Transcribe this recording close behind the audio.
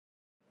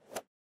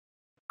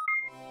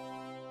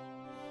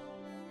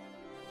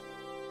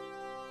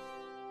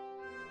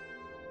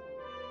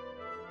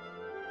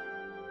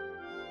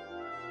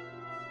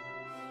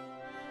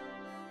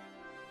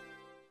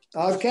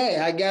Okay,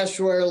 I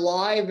guess we're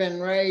live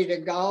and ready to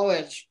go.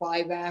 It's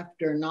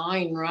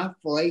 9:05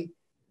 roughly.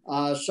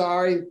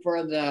 Sorry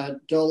for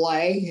the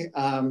delay.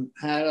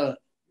 Had a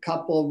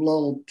couple of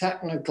little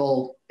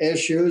technical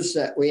issues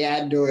that we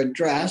had to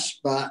address,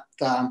 but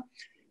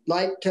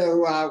like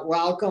to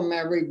welcome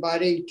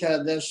everybody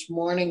to this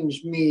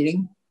morning's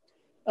meeting.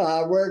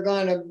 We're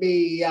going to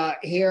be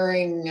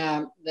hearing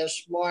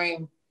this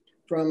morning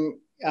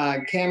from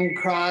Kim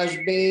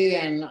Crosby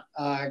and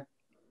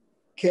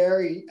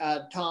Carrie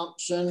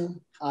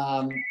Thompson,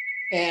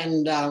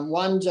 and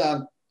one's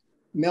a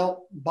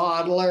milk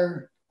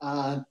bottler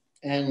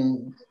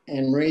and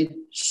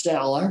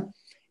reseller,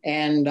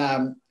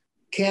 and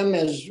Kim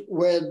is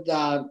with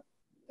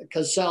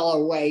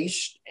Casella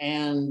Waste,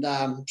 and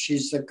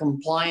she's the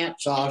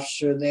compliance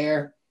officer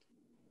there.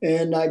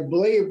 And I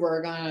believe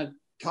we're going to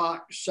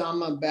talk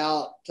some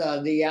about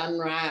the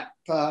unwrap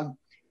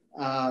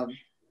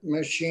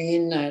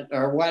machine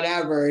or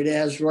whatever it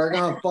is. We're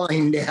going to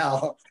find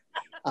out.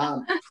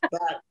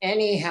 But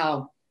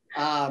anyhow,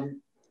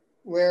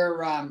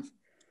 we're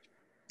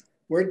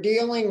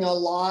dealing a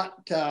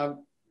lot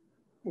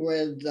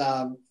with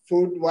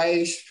food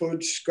waste,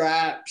 food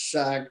scraps,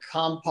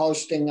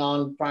 composting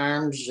on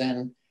farms,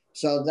 and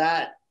so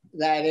that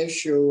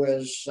issue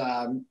is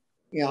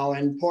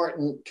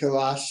important to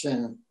us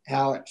and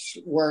how it's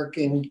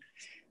working.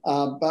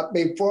 But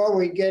before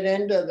we get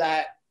into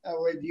that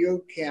with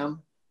you,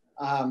 Kim,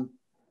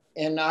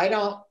 and I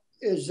don't.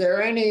 Is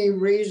there any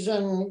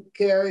reason,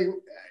 Carrie,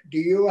 do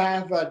you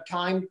have a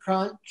time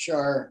crunch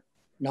or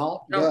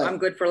no? No, good. I'm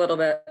good for a little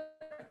bit.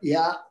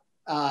 Yeah.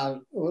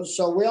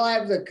 So we'll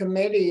have the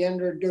committee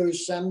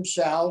introduce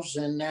themselves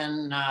and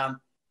then,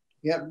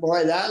 yeah,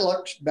 boy, that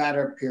looks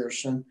better,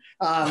 Pearson.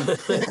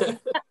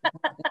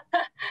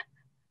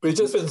 We've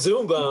just been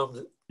Zoom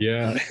bombed.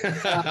 Yeah.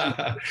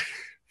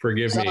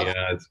 Forgive me.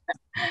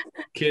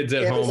 Kids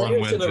at home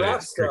on Wednesday.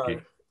 It's tricky.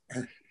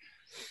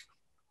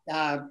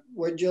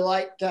 Would you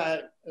like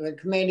the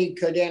committee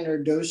could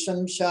introduce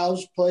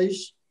themselves,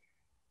 please?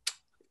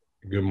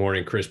 Good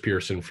morning, Chris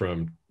Pearson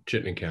from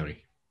Chittenden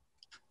County.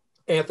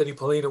 Anthony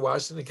Polina,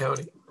 Washington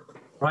County.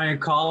 Brian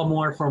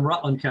Collmore from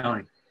Rutland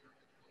County.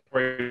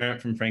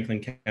 From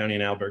Franklin County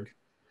and Alberg.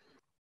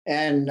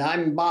 And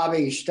I'm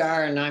Bobby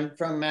Starr, and I'm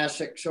from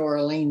Essex,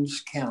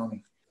 Orleans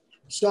County.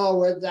 So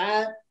with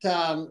that,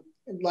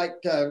 I'd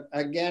like to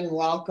again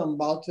welcome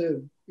both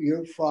of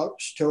you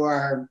folks to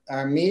our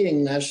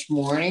meeting this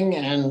morning,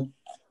 and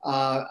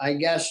I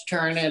guess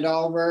turn it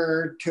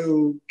over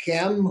to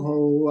Kim,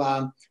 who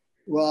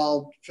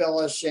will fill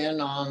us in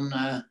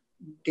on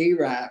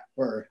DRAP.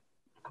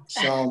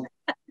 So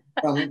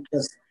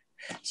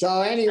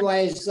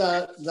anyways,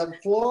 the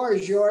floor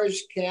is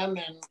yours, Kim,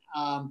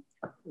 and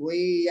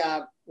we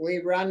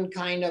run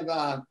kind of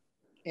a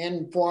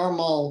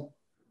informal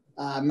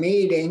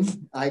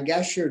meeting, I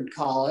guess you'd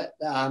call it.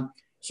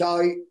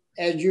 So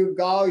as you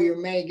go, you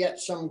may get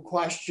some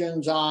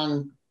questions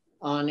on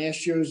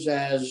issues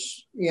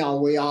as,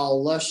 we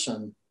all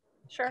listen.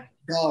 Sure.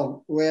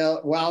 So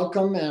we'll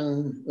welcome,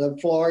 and the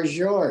floor is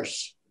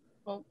yours.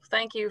 Well,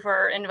 thank you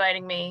for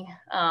inviting me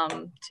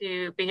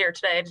to be here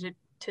today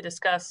to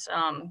discuss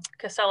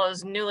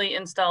Casella's newly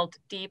installed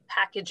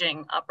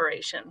depackaging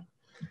operation.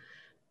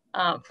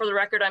 For the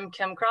record, I'm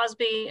Kim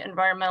Crosby,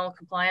 Environmental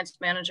Compliance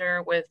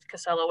Manager with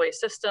Casella Waste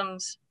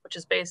Systems, which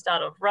is based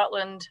out of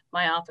Rutland.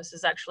 My office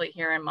is actually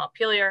here in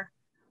Montpelier.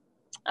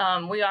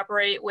 We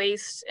operate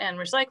waste and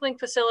recycling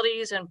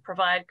facilities and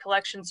provide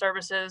collection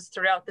services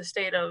throughout the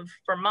state of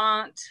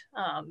Vermont,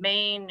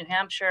 Maine, New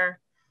Hampshire,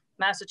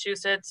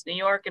 Massachusetts, New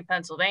York, and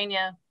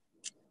Pennsylvania.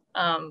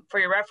 For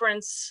your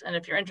reference, and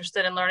if you're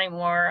interested in learning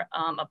more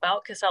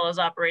about Casella's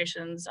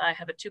operations, I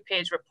have a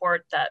 2-page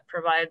report that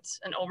provides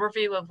an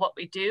overview of what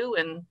we do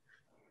and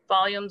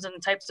volumes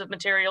and types of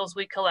materials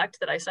we collect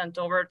that I sent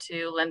over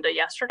to Linda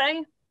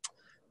yesterday.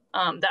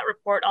 That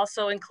report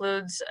also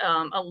includes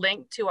a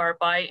link to our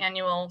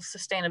biannual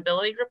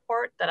sustainability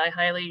report that I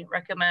highly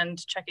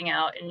recommend checking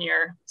out in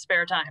your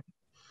spare time.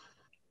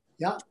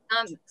 Yeah.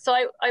 So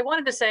I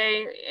wanted to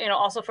say,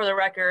 also for the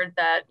record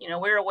that,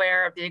 we're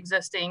aware of the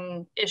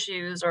existing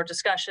issues or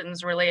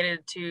discussions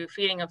related to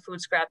feeding of food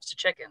scraps to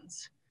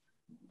chickens.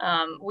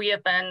 We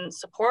have been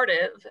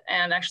supportive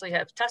and actually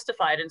have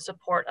testified in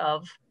support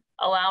of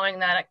allowing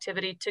that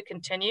activity to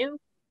continue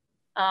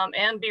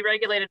and be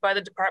regulated by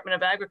the Department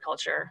of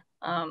Agriculture.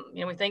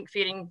 We think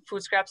feeding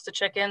food scraps to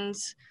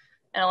chickens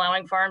and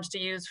allowing farms to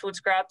use food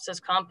scraps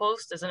as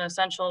compost is an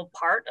essential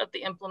part of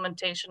the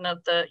implementation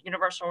of the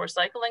Universal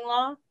Recycling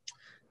Law.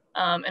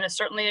 And it's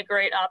certainly a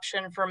great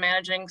option for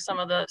managing some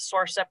of the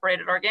source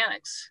separated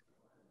organics.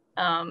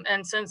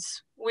 And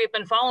since we've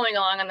been following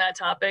along on that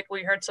topic,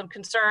 we heard some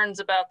concerns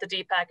about the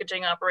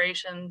depackaging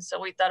operations. So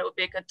we thought it would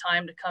be a good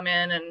time to come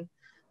in and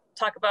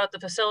talk about the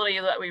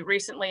facility that we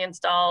recently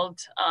installed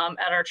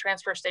at our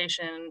transfer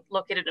station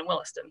located in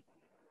Williston.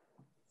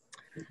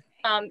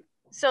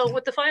 So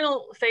with the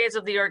final phase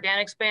of the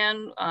organics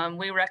ban,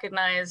 we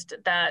recognized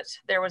that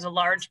there was a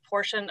large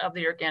portion of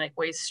the organic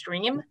waste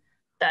stream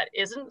that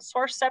isn't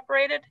source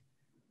separated.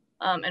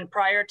 And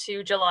prior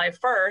to July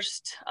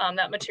 1st,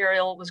 that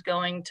material was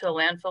going to the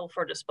landfill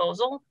for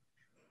disposal.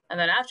 And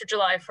then after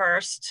July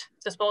 1st,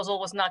 disposal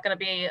was not going to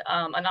be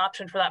an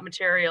option for that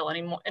material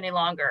any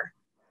longer.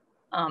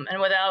 And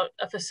without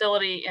a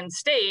facility in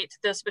state,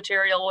 this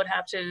material would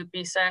have to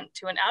be sent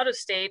to an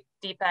out-of-state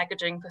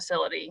depackaging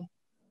facility.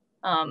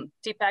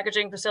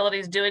 Depackaging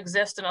facilities do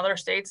exist in other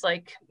states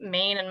like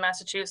Maine and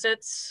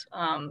Massachusetts.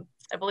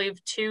 I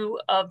believe 2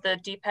 of the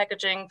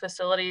depackaging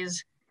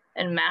facilities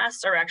in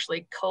Mass are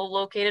actually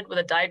co-located with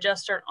a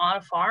digester on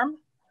a farm.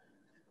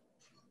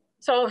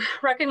 So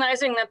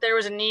recognizing that there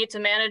was a need to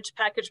manage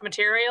packaged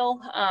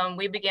material,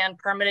 we began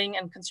permitting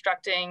and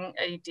constructing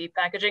a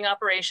depackaging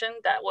operation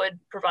that would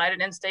provide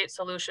an in-state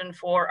solution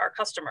for our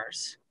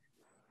customers.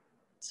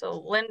 So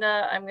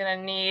Linda, I'm gonna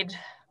need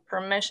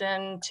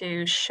permission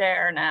to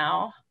share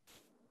now.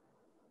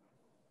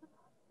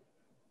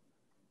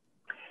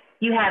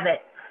 You have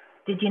it.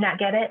 Did you not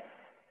get it?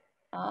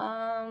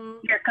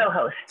 Your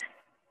co-host.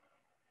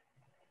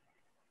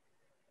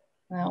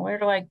 Now, where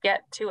do I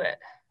get to it?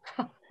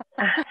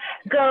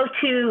 Go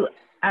to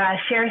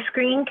share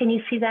screen. Can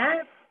you see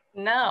that?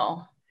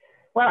 No.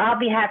 Well, I'll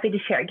be happy to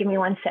share it. Give me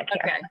 1 sec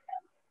here. Okay.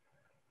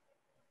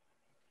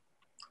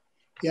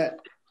 Yeah.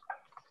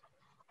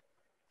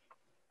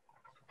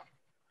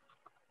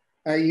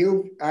 Are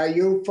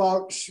you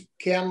folks,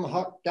 Kim,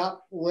 hooked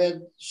up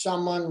with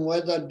someone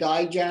with a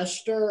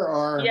digester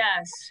or?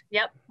 Yes,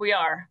 yep, we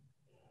are.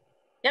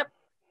 Yep,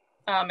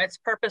 it's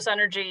Purpose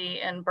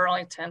Energy in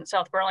Burlington,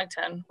 South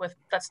Burlington,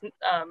 that's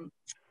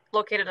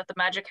located at the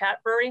Magic Hat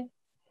Brewery.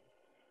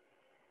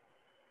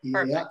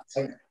 Yeah.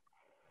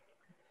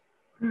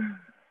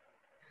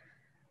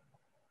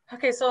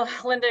 Okay, so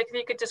Linda, if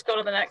you could just go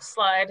to the next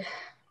slide.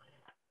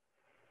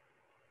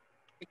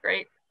 Be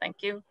great,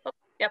 thank you. Oh,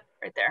 yep,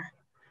 right there.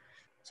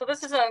 So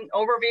this is an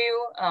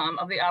overview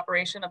of the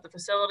operation of the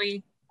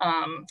facility.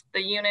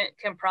 The unit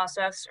can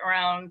process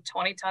around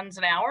 20 tons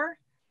an hour.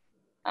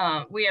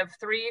 We have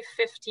 3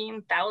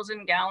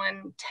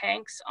 15,000-gallon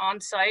tanks on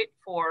site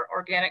for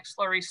organic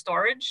slurry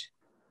storage.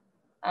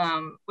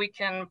 We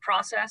can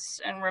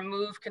process and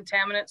remove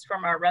contaminants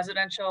from our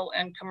residential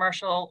and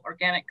commercial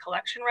organic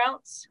collection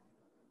routes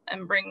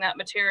and bring that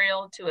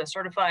material to a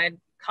certified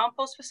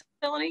compost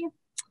facility.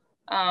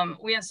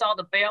 We installed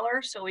a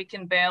baler so we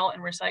can bale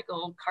and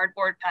recycle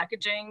cardboard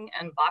packaging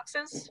and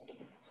boxes.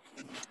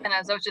 And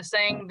as I was just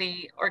saying,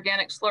 the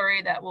organic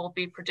slurry that will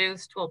be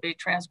produced will be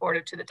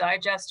transported to the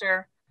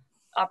digester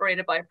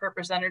operated by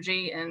Purpose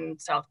Energy in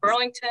South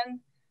Burlington.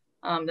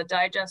 The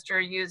digester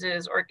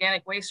uses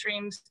organic waste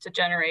streams to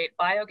generate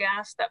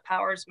biogas that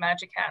powers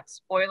Magic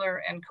Hat's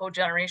boiler and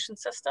cogeneration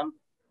system.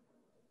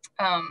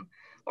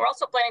 We're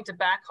also planning to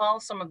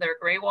backhaul some of their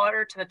gray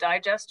water to the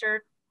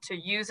digester to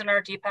use in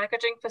our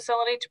depackaging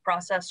facility to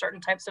process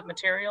certain types of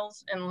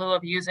materials in lieu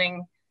of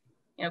using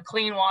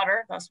clean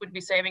water. Thus we'd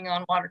be saving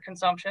on water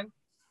consumption.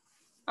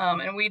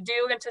 And we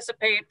do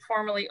anticipate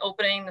formally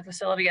opening the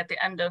facility at the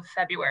end of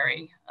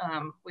February.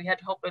 We had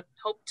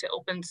hoped to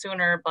open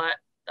sooner, but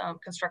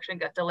construction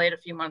got delayed a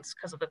few months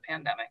because of the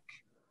pandemic.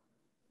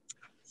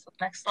 So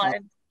next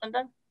slide,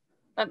 Linda,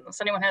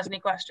 unless anyone has any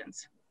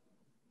questions.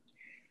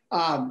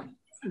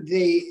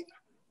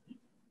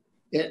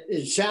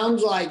 It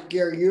sounds like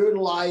you're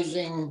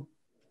utilizing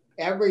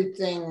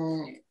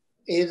everything,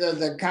 either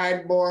the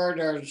cardboard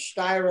or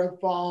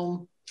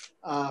styrofoam.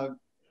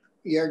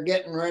 You're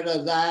getting rid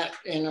of that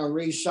in a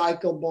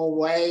recyclable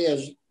way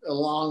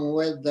along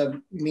with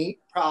the meat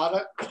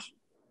products?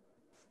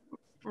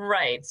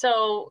 Right.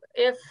 So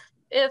if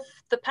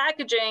the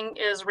packaging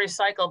is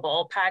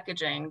recyclable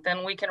packaging,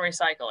 then we can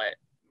recycle it.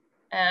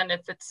 And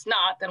if it's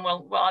not, then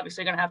we're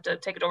obviously going to have to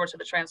take it over to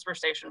the transfer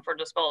station for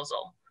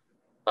disposal.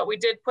 But we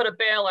did put a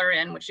baler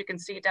in, which you can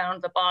see down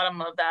at the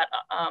bottom of that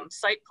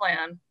site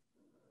plan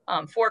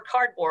for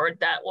cardboard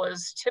that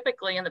was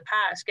typically in the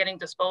past getting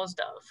disposed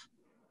of.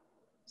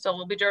 So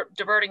we'll be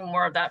diverting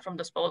more of that from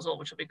disposal,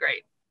 which will be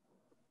great.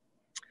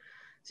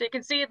 So you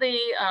can see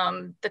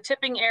the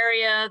tipping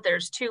area.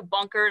 There's 2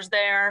 bunkers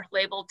there,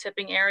 labeled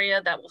tipping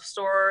area, that will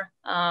store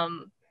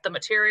the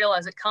material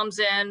as it comes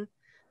in.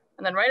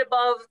 And then right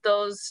above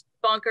those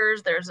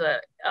bunkers, there's a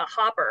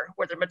hopper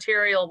where the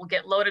material will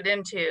get loaded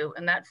into,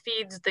 and that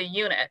feeds the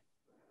unit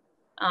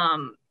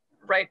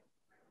right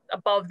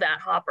above that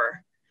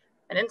hopper.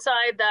 And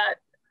inside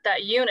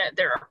that unit,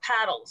 there are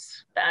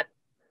paddles that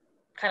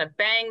kind of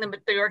bang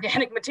the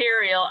organic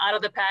material out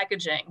of the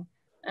packaging.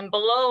 And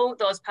below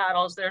those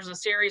paddles, there's a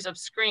series of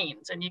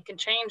screens, and you can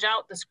change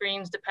out the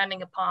screens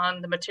depending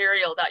upon the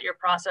material that you're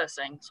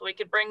processing. So we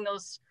could bring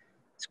those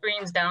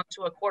screens down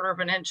to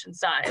 1/4 inch in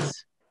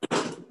size.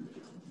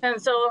 And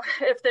so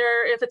if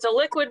it's a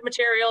liquid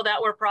material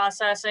that we're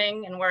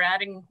processing and we're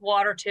adding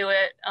water to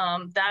it,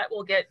 that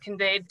will get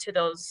conveyed to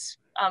those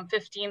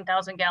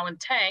 15,000-gallon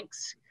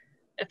tanks.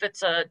 If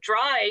it's a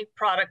dry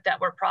product that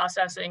we're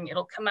processing,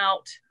 it'll come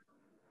out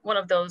one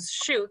of those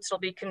chutes. It'll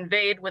be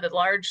conveyed with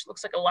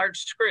looks like a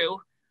large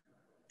screw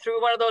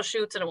through one of those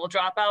chutes and it will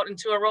drop out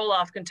into a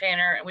roll-off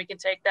container, and we can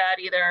take that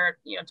either,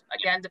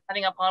 again,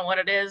 depending upon what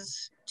it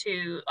is,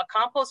 to a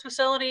compost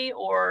facility,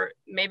 or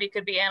maybe it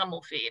could be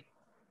animal feed.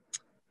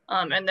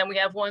 And then we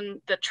have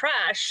the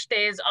trash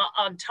stays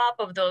on top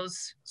of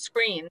those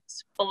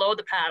screens below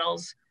the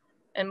paddles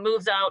and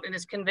moves out and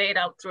is conveyed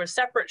out through a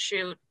separate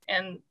chute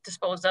and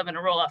disposed of in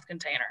a roll-off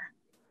container.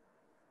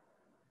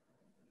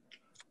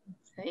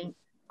 Any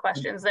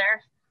questions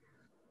there?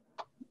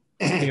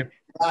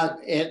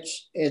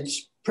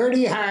 It's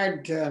pretty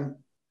hard to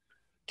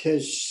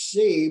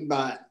see,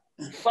 but.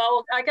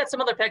 Well, I got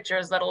some other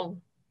pictures that'll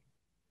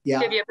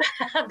give you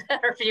a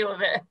better view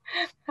of it.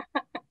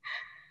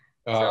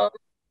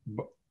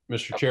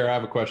 Mr. Chair, I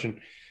have a question.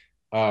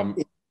 Well,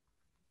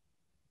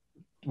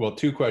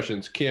 two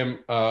questions. Kim,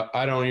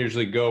 I don't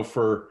usually go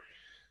for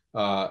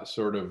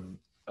sort of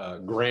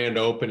grand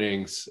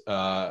openings.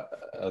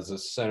 As a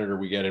senator,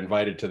 we get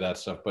invited to that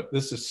stuff, but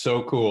this is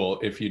so cool.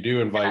 If you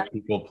do invite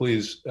people,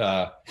 please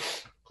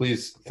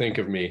think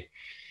of me,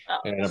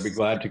 and I'd be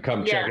glad to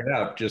come check it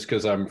out, just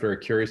because I'm very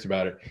curious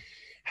about it.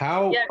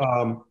 How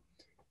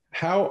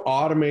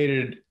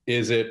automated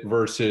is it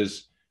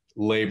versus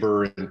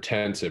labor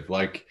intensive?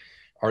 Like,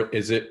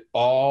 is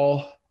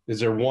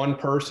there one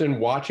person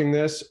watching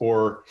this,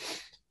 or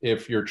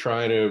if you're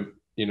trying to,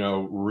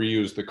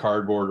 reuse the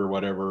cardboard or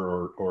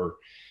whatever, or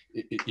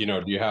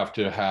do you have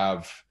to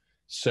have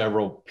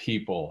several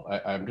people?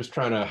 I'm just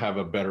trying to have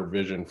a better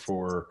vision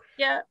for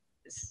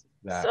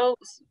that. So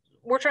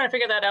we're trying to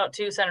figure that out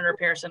too, Senator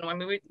Pearson. I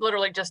mean, we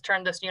literally just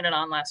turned this unit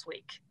on last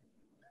week.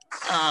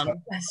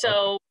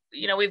 So,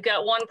 we've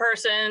got one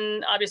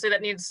person, obviously,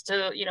 that needs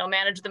to,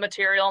 manage the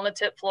material on the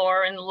tip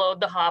floor and load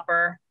the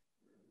hopper.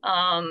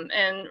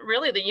 And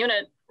really the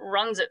unit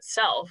runs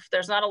itself.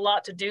 There's not a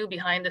lot to do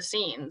behind the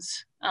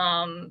scenes.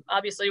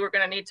 Obviously, we're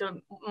going to need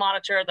to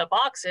monitor the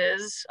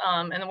boxes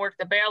and work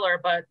the baler,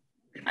 but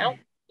I don't,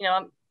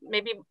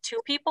 maybe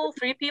 2 people,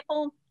 3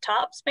 people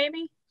tops,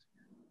 maybe.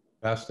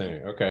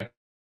 Fascinating. Okay.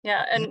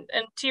 Yeah, and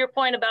to your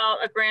point about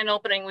a grand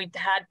opening, we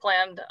had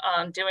planned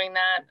on doing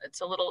that.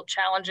 It's a little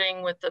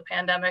challenging with the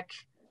pandemic,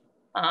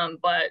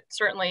 but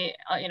certainly,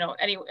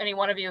 any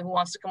one of you who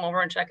wants to come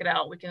over and check it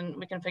out, we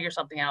can figure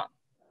something out.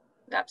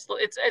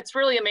 Absolutely, it's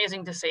really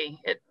amazing to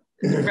see. It's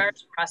very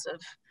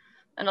impressive,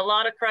 and a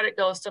lot of credit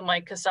goes to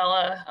Mike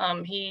Casella.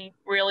 He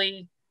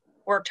really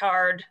worked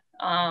hard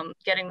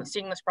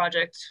seeing this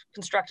project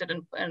constructed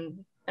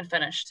and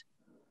finished.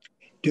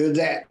 Do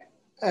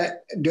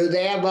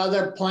they have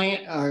other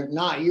plant, or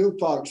not you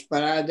folks,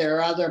 but are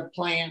there other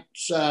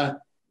plants?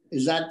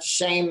 Is that the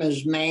same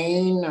as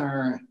Maine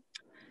or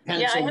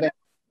Pennsylvania?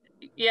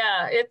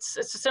 Yeah, it's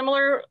a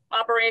similar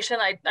operation.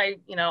 I've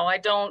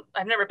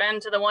never been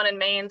to the one in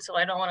Maine, so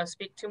I don't want to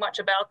speak too much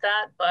about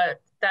that, but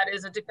that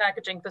is a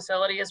depackaging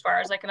facility as far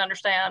as I can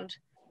understand.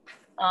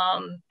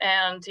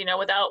 And,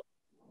 without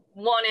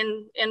one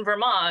in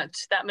Vermont,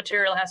 that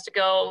material has to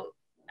go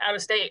out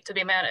of state to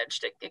be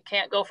managed. It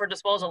can't go for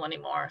disposal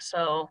anymore.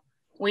 So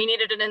we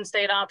needed an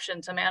in-state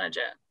option to manage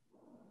it.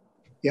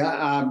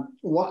 Yeah,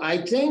 well, I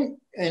think,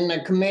 and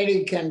the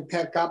committee can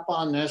pick up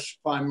on this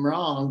if I'm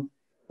wrong,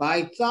 but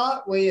I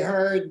thought we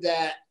heard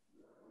that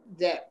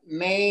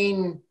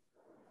Maine,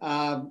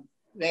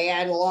 they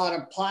had a lot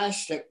of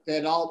plastic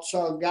that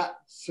also got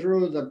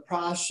through the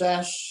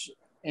process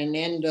and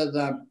into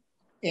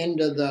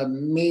the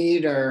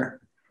meat. Or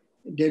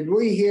did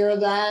we hear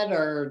that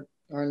or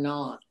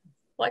not?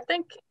 Well,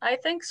 I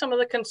think some of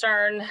the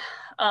concern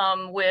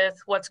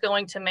with what's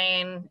going to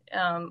Maine.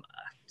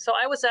 So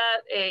I was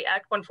at a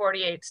Act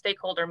 148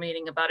 stakeholder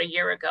meeting about a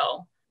year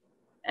ago,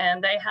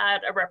 and they had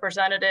a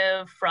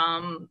representative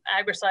from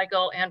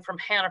AgriCycle and from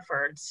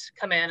Hannaford's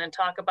come in and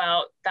talk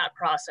about that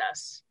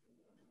process.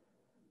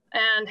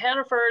 And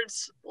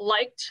Hannaford's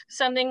liked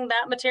sending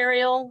that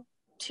material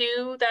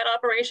to that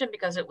operation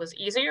because it was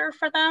easier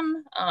for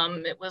them.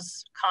 It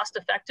was cost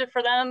effective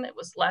for them. It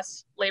was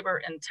less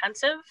labor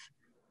intensive.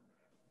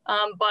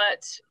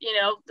 But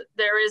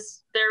there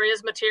is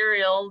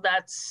material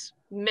that's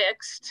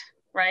mixed,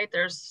 right?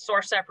 There's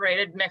source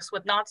separated mixed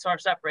with not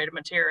source separated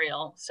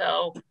material.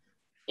 So,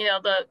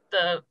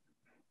 the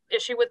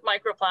issue with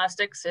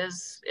microplastics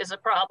is a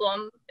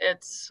problem.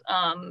 It's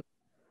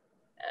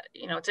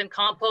it's in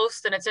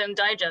compost and it's in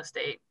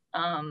digestate.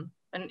 And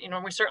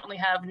we certainly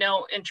have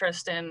no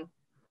interest in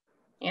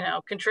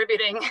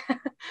contributing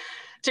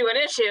to an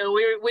issue.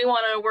 We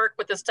want to work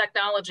with this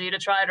technology to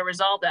try to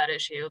resolve that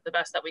issue the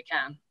best that we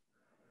can.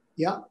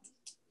 Yeah.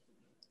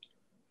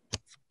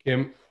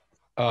 Kim,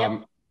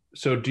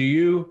 so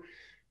do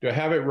I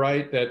have it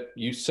right that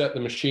you set the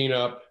machine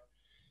up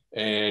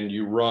and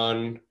you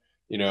run,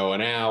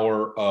 an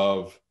hour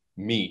of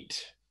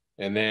meat,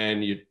 and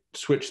then you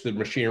switch the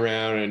machine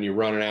around and you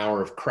run an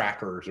hour of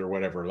crackers or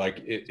whatever?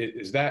 Like,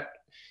 is that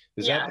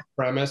the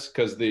premise?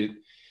 Because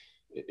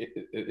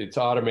it's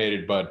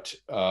automated, but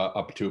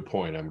up to a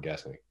point, I'm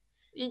guessing.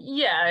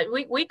 Yeah,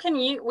 we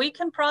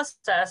can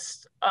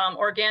process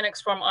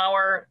organics from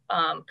our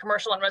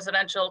commercial and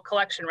residential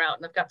collection route,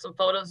 and I've got some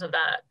photos of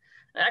that.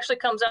 It actually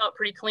comes out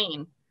pretty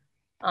clean.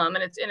 And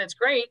it's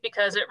great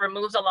because it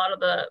removes a lot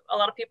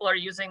of people are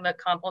using the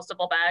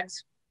compostable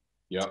bags.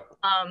 Yep.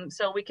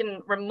 So we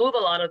can remove a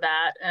lot of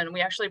that. And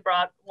we actually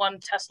brought one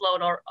test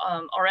load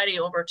already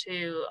over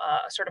to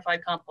a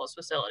certified compost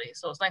facility.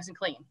 So it's nice and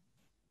clean.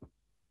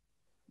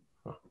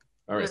 All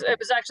right. It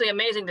was actually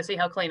amazing to see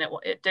how clean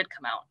it did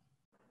come out.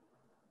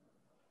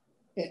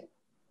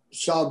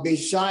 So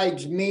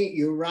besides meat,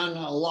 you run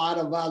a lot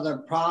of other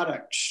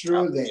products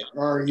through there,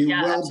 or you will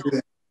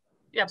absolutely.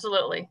 do.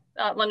 Absolutely.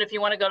 Linda, if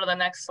you want to go to the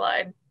next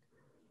slide.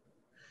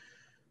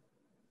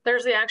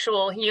 There's the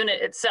actual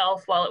unit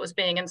itself while it was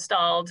being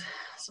installed.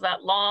 So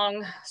that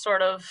long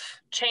sort of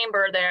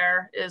chamber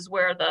there is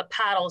where the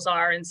paddles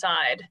are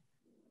inside.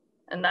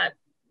 And that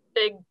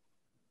big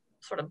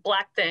sort of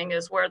black thing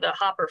is where the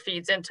hopper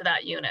feeds into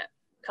that unit.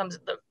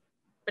 The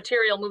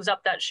material moves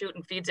up that chute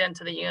and feeds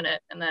into the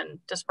unit and then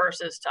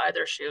disperses to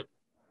either chute.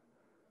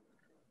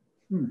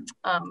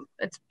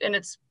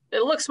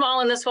 It looks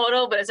small in this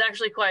photo, but it's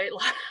actually quite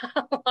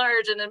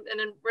large and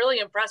really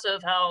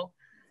impressive how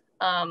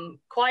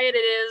quiet it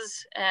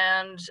is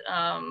and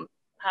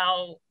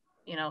how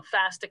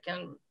fast it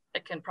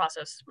can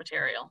process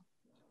material.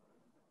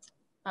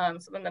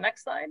 So then the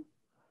next slide.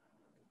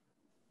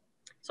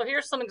 So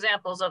here's some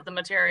examples of the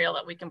material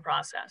that we can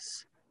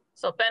process.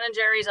 So Ben and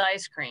Jerry's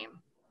ice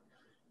cream.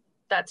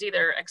 That's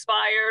either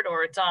expired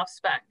or it's off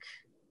spec.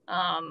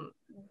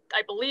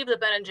 I believe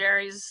that Ben and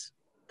Jerry's,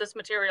 this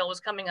material was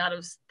coming out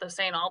of the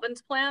St.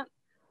 Albans plant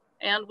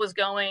and was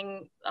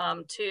going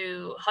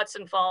to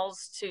Hudson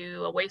Falls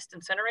to a waste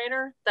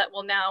incinerator that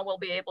will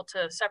be able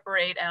to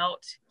separate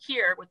out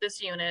here with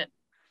this unit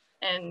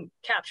and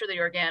capture the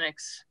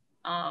organics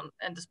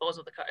and dispose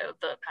of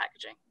the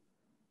packaging.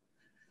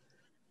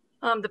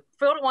 The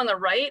photo on the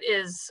right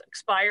is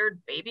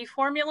expired baby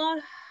formula.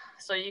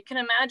 So you can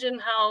imagine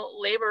how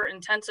labor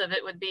intensive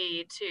it would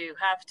be to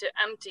have to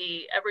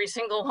empty every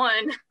single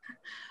one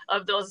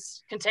of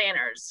those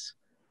containers.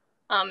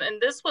 And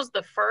this was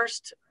the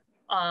first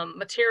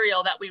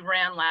material that we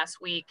ran last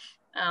week.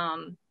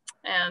 And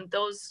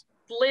those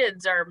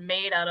lids are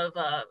made out of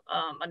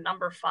a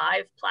number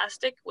 5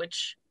 plastic,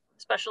 which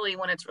especially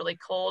when it's really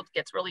cold,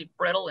 gets really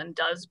brittle and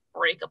does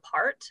break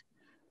apart.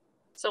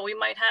 So we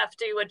might have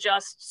to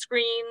adjust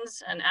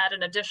screens and add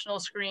an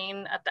additional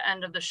screen at the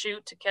end of the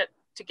chute to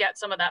get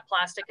some of that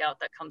plastic out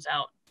that comes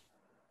out.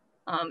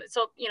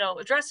 So,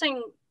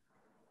 addressing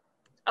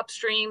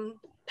upstream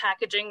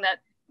packaging that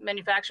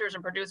manufacturers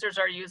and producers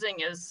are using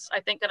is, I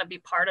think, going to be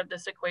part of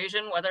this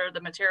equation, whether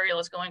the material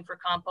is going for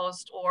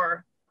compost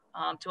or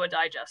to a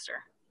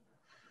digester.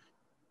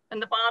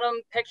 And the bottom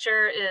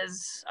picture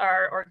is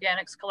our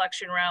organics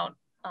collection route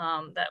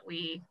that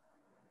we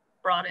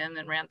brought in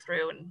and ran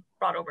through and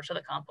brought over to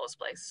the compost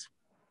place.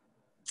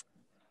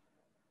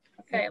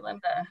 Okay,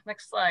 Linda,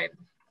 next slide.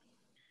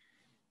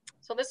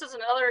 So this is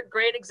another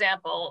great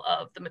example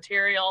of the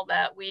material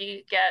that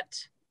we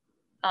get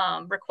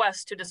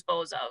requests to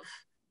dispose of.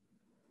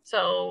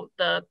 So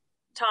the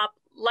top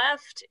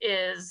left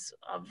is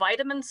a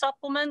vitamin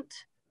supplement.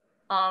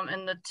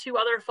 And the 2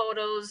 other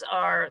photos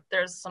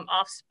there's some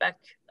off-spec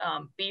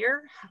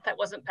beer that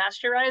wasn't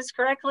pasteurized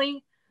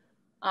correctly.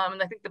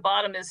 And I think the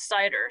bottom is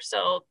cider.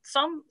 So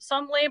some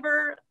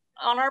labor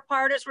on our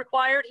part is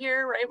required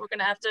here, right? We're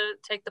gonna have to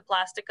take the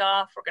plastic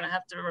off. We're gonna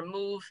have to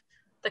remove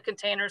the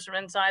containers from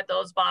inside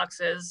those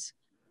boxes.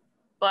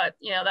 But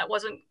that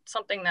wasn't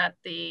something that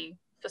the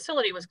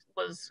facility was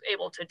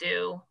able to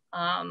do,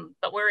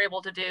 but we're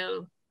able to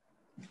do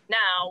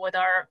now with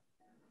our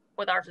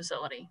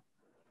facility.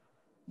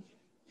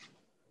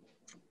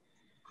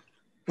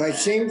 But it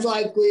seems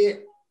like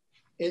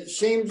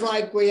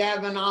we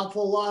have an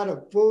awful lot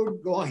of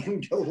food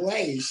going to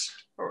waste.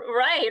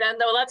 Right, and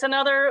though that's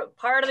another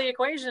part of the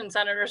equation,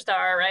 Senator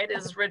Starr, right,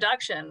 is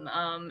reduction.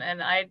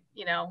 And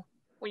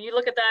when you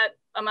look at that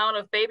amount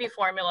of baby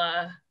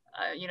formula,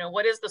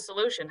 what is the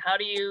solution? How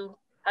do you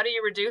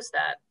reduce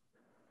that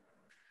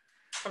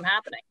from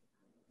happening?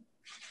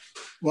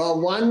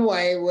 Well, one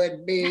way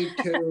would be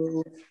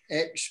to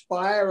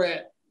expire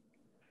it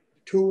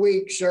 2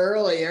 weeks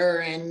earlier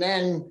and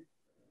then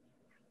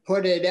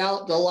put it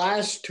out the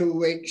last 2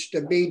 weeks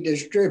to be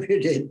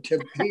distributed to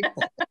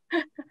people.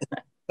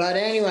 But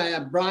anyway,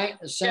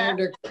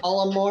 Senator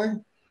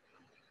Collmore.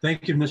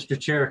 Thank you, Mr.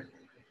 Chair.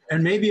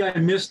 And maybe I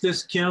missed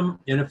this, Kim,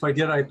 and if I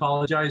did, I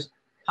apologize.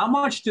 How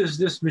much does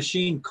this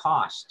machine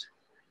cost?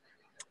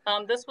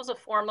 This was a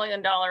 $4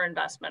 million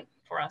investment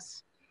for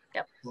us.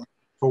 Yep.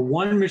 For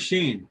one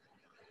machine?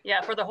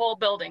 Yeah, for the whole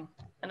building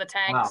and the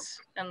tanks.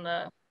 Wow.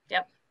 And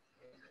yep.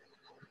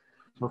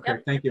 Okay,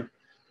 yep. Thank you.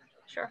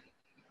 Sure.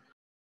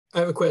 I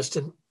have a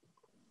question.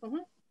 Mm-hmm.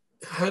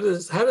 How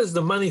does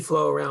the money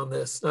flow around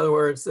this? In other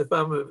words, if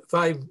I'm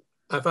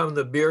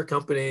the beer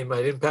company and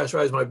I didn't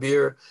pasteurize my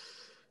beer,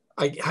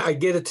 I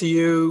get it to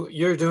you.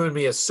 You're doing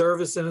me a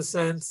service in a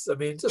sense. I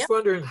mean, just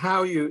wondering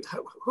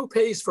who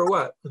pays for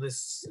what in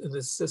this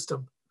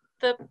system?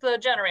 The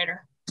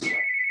generator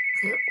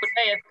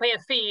would pay a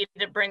fee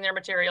to bring their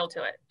material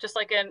to it, just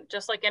like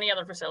any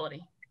other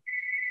facility.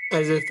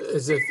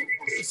 As if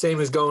same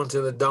as going to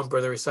the dump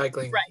or the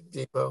recycling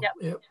depot.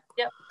 Yep.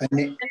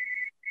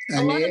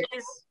 A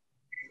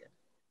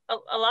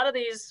lot of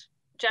these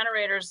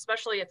generators,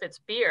 especially if it's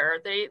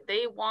beer,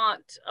 they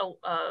want a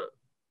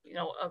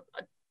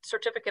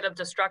certificate of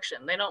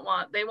destruction. They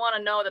want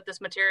to know that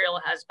this material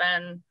has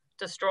been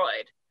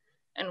destroyed,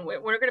 and we're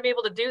going to be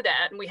able to do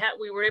that. And we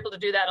were able to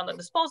do that on the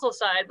disposal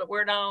side, but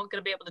we're now going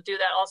to be able to do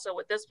that also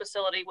with this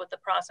facility with the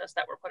process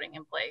that we're putting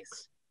in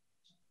place.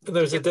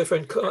 There's a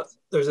different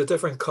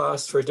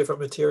cost for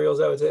different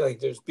materials. I would say, like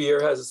there's beer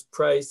has a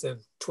price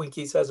and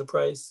Twinkies has a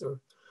price.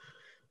 Or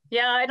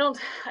yeah,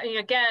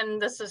 again,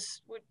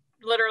 we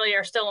literally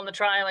are still in the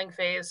trialing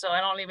phase, so I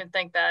don't even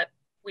think that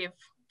we've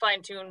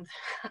fine-tuned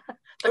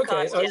the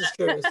cost yet. I was just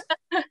curious.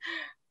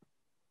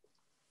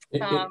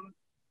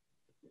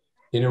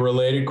 In a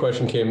related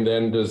question, Kim,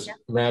 then does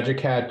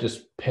Magic Hat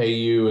just pay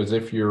you as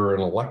if you're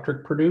an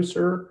electric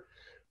producer,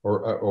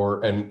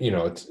 or and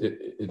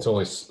it's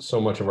only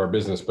so much of our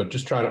business, but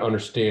just trying to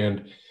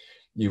understand.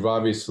 You've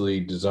obviously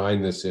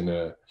designed this in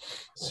a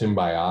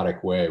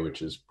symbiotic way,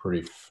 which is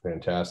pretty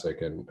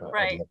fantastic, and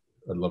I'd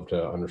love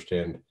to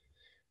understand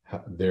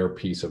their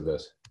piece of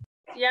this.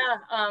 Yeah,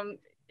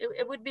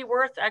 it would be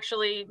worth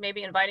actually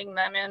maybe inviting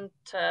them in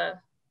to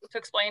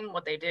explain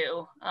what they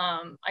do.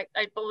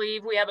 I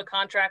believe we have a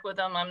contract with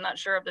them. I'm not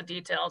sure of the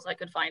details. I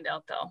could find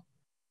out though.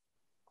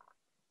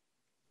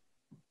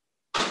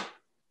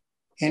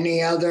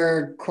 Any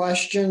other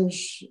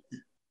questions?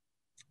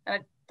 I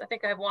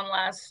think I have one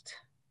last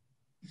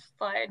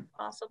slide,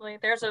 possibly.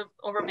 There's an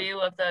overview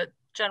of the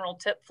general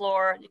tip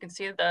floor. You can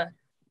see the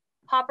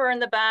hopper in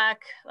the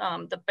back,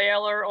 the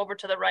baler over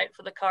to the right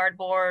for the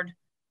cardboard,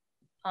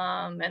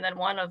 and then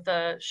one of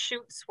the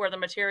chutes where the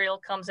material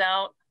comes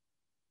out.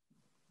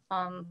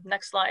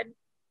 Next slide.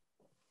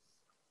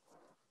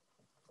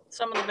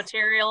 Some of the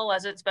material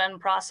as it's been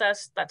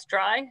processed, that's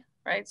dry,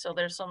 right? So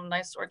there's some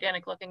nice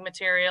organic looking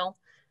material.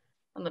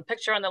 And the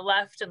picture on the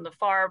left and the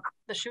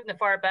chute in the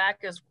far back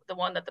is the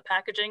one that the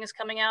packaging is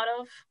coming out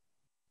of.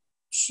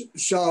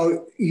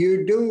 So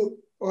you do,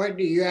 or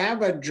do you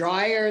have a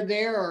dryer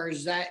there, or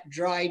is that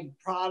dried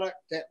product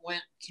that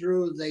went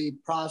through the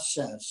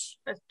process?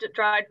 It's the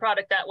dried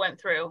product that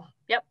went through.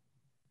 Yep.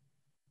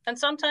 And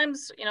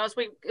sometimes,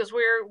 as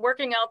we're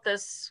working out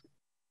this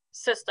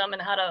system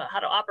and how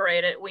to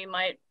operate it, we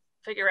might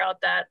figure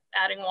out that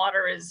adding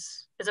water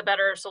is a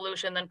better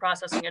solution than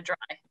processing it dry.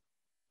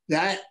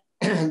 That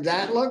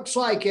looks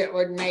like it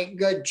would make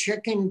good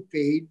chicken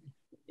feed.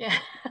 Yeah.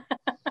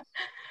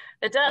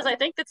 It does. I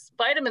think it's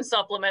vitamin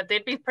supplement.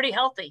 They'd be pretty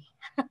healthy.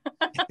 And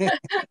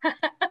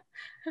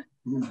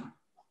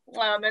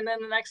then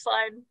the next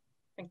slide,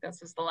 I think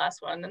this is the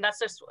last one. And that's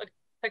just a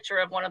picture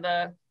of one of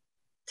the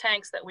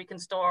tanks that we can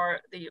store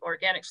the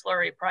organic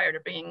slurry prior to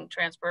being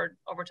transferred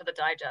over to the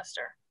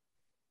digester.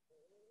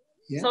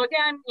 Yeah. So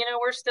again,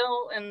 we're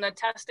still in the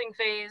testing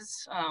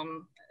phase.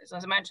 As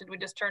I mentioned, we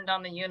just turned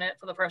on the unit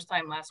for the first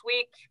time last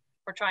week.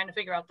 We're trying to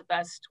figure out the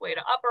best way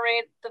to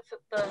operate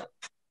the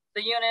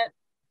unit.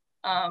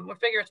 We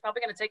figure it's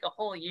probably going to take a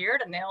whole year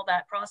to nail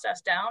that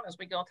process down as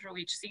we go through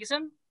each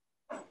season.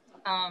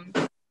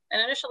 And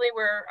initially,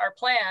 our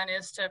plan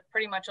is to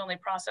pretty much only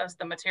process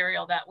the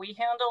material that we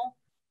handle.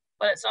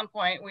 But at some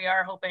point, we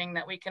are hoping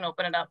that we can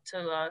open it up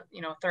to a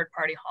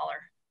third-party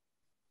hauler.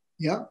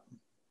 Yep.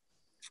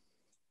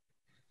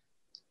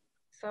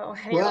 So,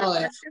 any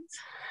other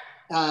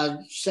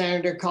questions?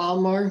 Senator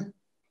Colmore.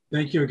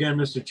 Thank you again,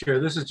 Mr. Chair.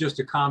 This is just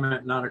a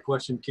comment, not a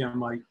question,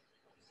 Kim.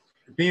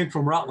 Being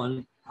from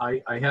Rutland,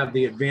 I have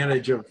the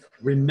advantage of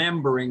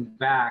remembering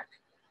back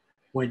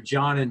when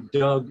John and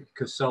Doug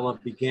Casella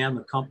began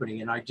the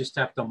company, and I just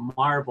have to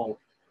marvel.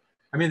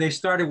 I mean, they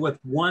started with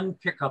one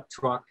pickup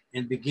truck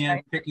and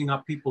began picking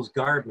up people's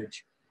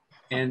garbage,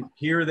 and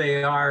here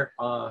they are,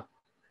 a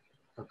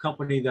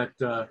company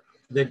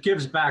that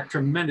gives back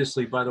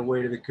tremendously, by the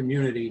way, to the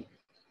community.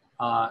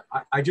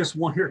 I just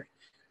wonder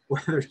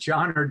whether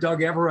John or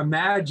Doug ever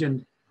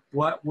imagined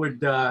what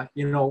would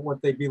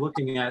what they'd be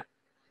looking at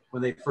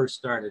when they first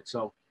started.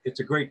 So it's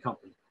a great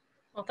company.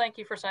 Well, thank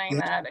you for saying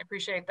that. I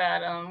appreciate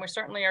that. We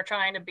certainly are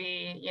trying to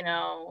be,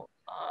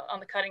 on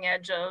the cutting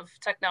edge of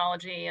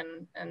technology,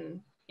 and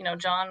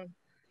John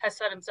has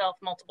said himself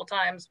multiple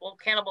times, we'll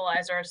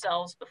cannibalize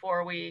ourselves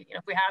before we,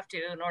 if we have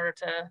to, in order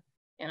to,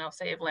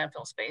 save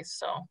landfill space.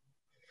 So.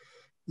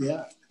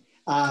 Yeah.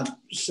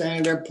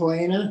 Senator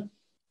Polina.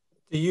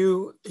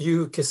 Do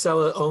you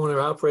Casella own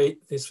or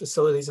operate these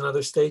facilities in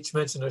other states? You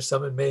mentioned there's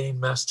some in Maine,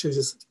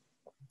 Massachusetts.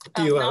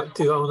 Do you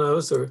own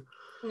those, or?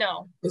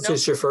 No. Is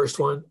this your first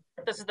one?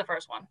 This is the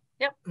first one.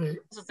 Yep. Right.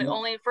 This is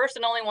the first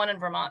and only one in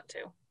Vermont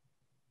too.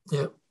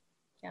 Yep.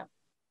 Yep.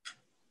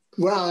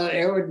 Well,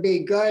 it would be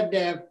good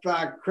if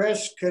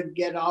Chris could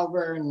get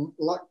over and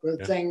look the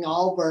thing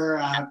over,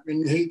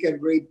 and he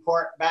could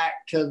report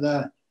back to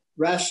the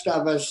rest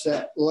of us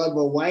that live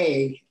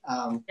away.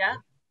 Yeah.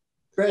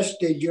 Chris,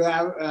 did you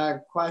have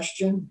a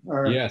question?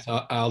 Or? Yes,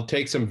 I'll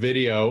take some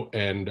video,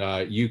 and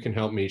you can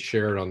help me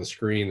share it on the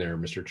screen there,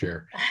 Mr.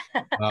 Chair.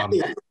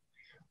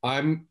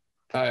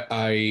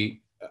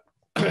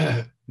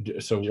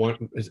 so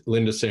one,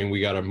 Linda's saying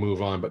we got to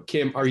move on, but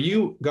Kim, are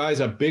you guys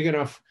a big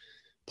enough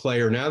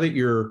player now that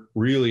you're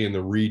really in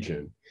the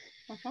region?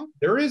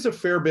 There is a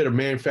fair bit of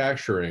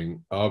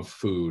manufacturing of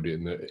food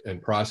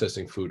and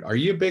processing food. Are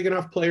you a big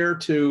enough player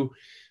to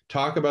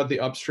talk about the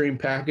upstream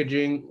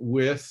packaging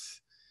with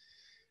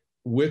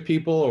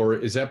people, or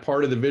is that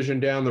part of the vision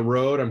down the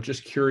road? I'm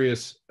just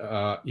curious.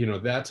 You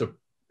know,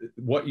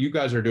 what you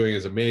guys are doing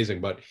is amazing,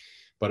 but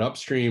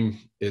upstream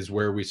is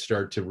where we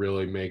start to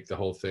really make the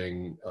whole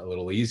thing a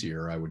little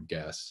easier, I would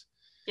guess.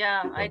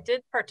 Yeah, I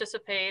did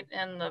participate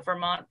in the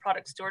Vermont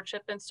Product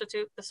Stewardship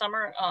Institute this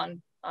summer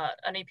on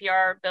an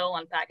EPR bill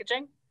on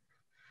packaging.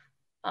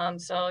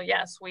 So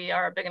yes, we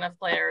are a big enough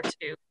player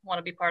to want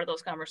to be part of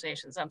those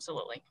conversations.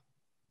 Absolutely.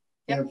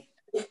 Yep.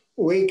 If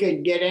we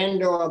could get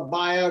into a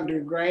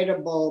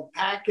biodegradable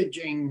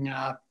packaging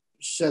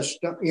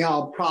system, you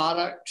know,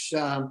 products,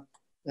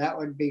 that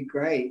would be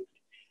great.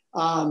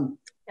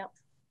 Yep.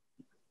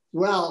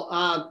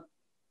 Well,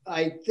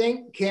 I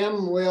think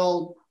Kim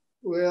will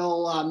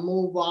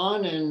move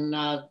on,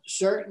 and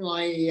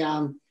certainly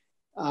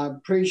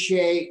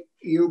appreciate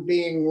you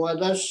being with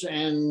us.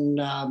 And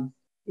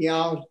you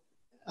know,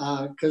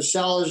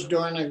 Casella's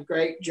doing a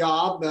great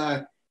job.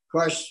 Of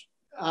course,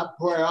 up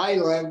where I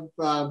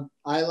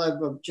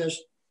live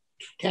just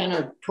 10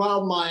 or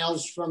 12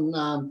 miles from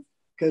the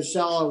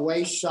Casella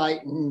waste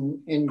site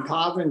in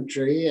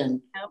Coventry,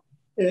 and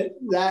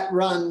that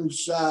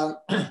runs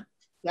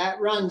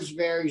that runs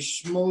very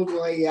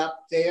smoothly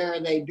up there.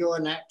 They do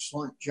an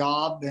excellent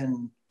job,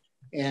 and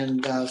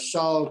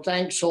so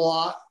thanks a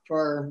lot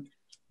for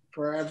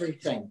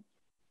everything.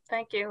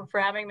 Thank you for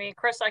having me,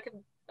 Chris.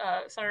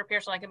 Senator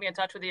Pearson, I can be in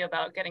touch with you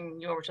about getting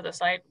you over to the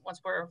site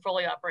once we're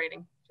fully operating,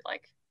 if you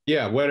like.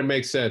 Yeah, when it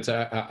makes sense.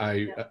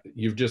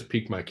 You've just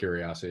piqued my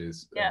curiosity.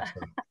 Yeah.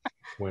 So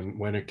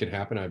when it can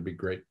happen, I'd be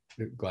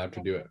glad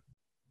to do it.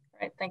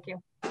 Right, thank you.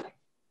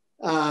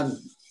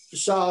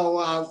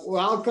 So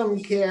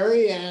welcome,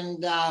 Carrie,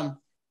 and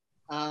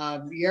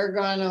you're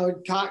going to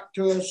talk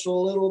to us a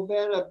little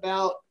bit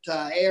about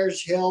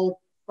Ayers Hill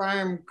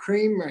Farm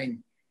Creamery.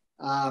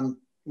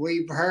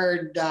 We've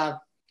heard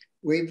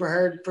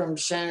from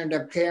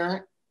Senator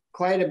Parent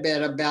quite a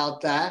bit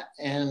about that,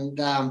 and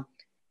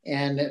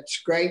it's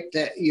great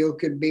that you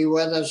could be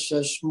with us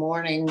this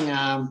morning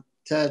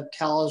to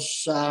tell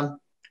us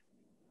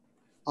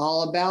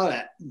all about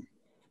it.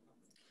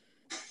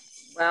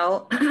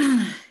 Well,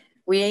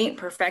 we ain't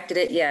perfected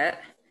it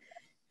yet.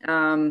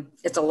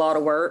 It's a lot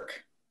of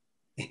work.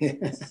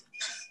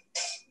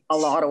 A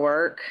lot of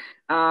work.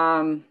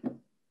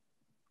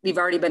 We've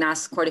already been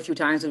asked quite a few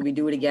times, would we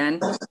do it again?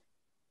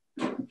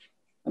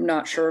 I'm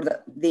not sure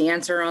that the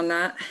answer on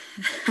that.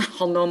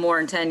 I'll know more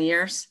in 10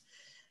 years.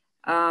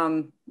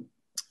 So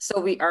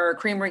our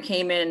creamery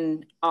came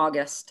in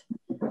August,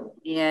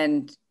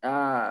 and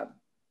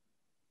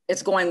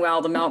it's going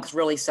well. The milk's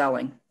really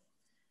selling.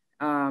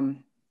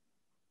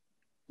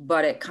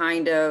 But it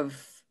kind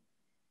of,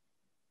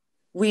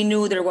 we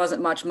knew there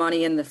wasn't much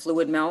money in the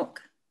fluid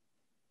milk,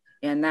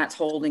 and that's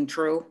holding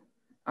true.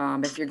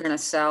 If you're gonna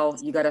sell,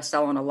 you gotta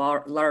sell in a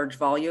large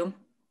volume,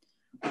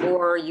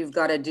 or you've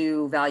gotta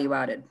do value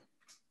added.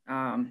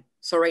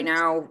 So right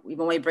now, we've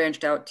only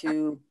branched out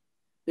to,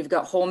 we've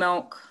got whole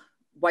milk,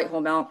 white whole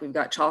milk, we've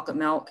got chocolate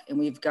milk, and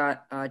we've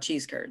got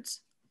cheese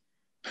curds.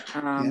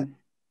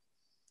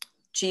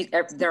 Cheese,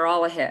 they're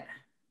all a hit.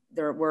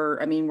 We're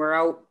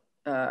out,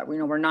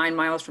 we're 9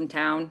 miles from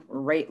town.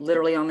 We're right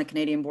literally on the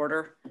Canadian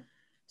border.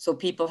 So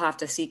people have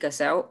to seek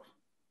us out.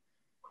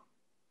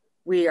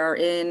 We are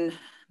in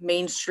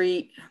Main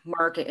Street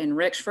Market in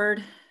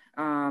Richford.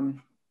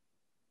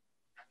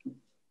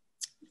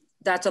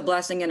 That's a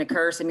blessing and a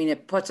curse. I mean,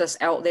 it puts us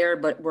out there,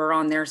 but we're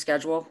on their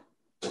schedule.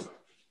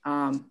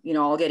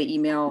 I'll get an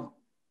email,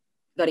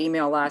 got an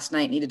email last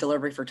night, need a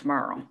delivery for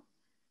tomorrow.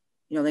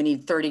 They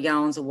need 30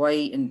 gallons of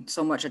white and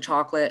so much of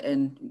chocolate.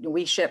 And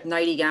we shipped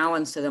 90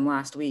 gallons to them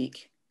last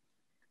week.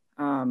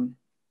 We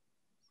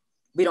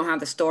don't have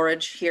the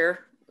storage here.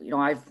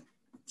 I was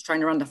trying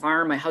to run the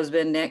farm. My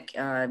husband, Nick,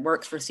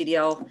 works for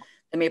CDL,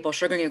 the maple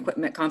sugaring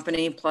equipment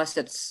company. Plus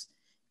it's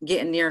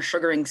getting near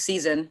sugaring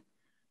season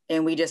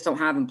and we just don't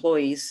have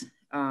employees.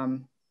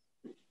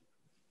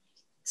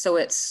 So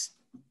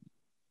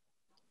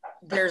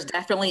there's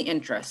definitely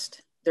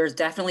interest. There's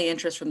definitely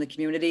interest from the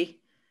community.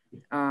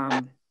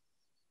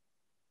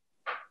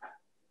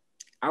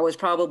 I was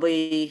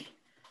probably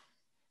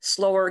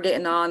slower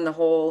getting on the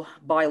whole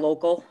buy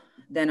local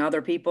than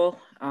other people.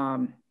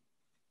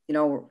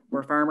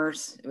 We're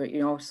farmers,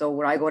 so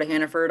when I go to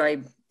Hannaford, I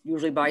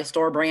usually buy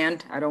store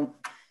brand. I don't,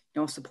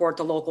 support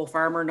the local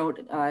farmer,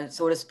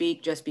 so to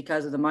speak, just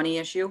because of the money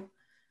issue.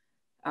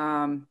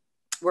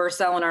 We're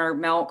selling our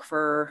milk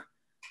for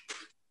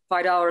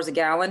 $5 a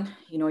gallon.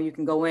 You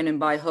can go in and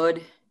buy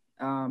Hood.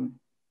 I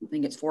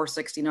think it's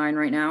 $4.69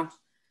 right now.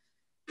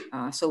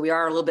 So we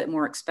are a little bit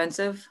more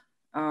expensive.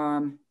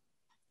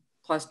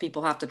 Plus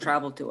people have to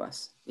travel to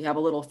us. We have a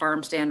little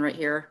farm stand right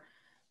here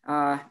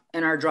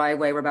in our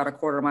driveway. We're about a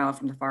quarter mile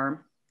from the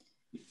farm.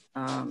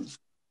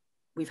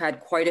 We've had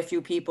quite a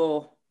few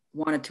people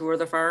want to tour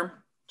the farm,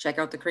 check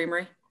out the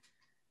creamery.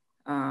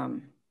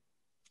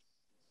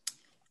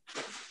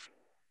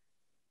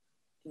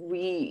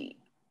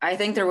 I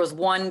think there was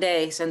one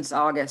day since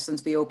August,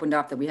 since we opened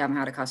up, that we haven't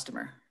had a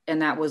customer.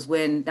 And that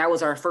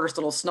was our first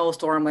little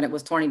snowstorm when it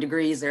was 20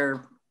 degrees there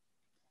a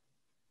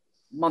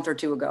month or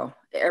two ago.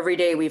 Every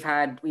day we've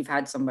had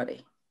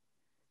somebody.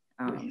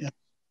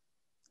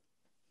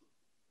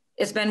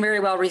 It's been very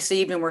well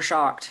received, and we're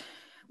shocked.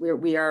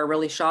 We are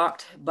really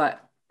shocked,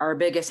 but our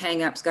biggest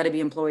hang-up's got to be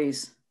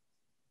employees.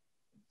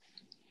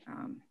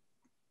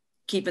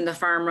 Keeping the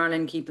farm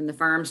running, keeping the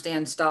farm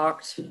stand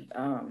stocked,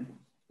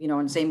 you know,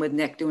 and same with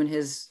Nick doing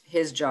his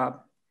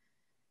job.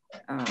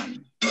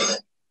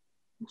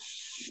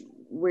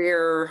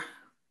 We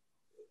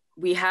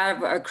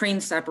have a cream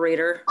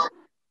separator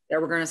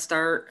that we're going to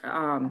start,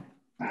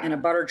 and a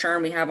butter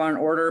churn we have on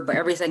order, but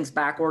everything's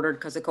back ordered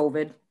because of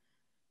COVID.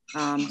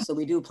 So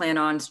we do plan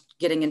on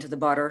getting into the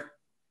butter.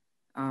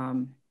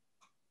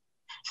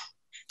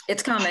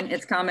 It's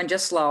coming,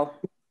 just slow.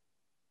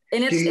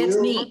 And it's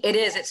neat.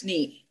 It's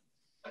neat.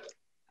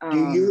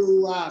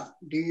 Do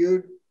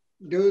you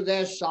do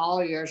this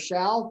all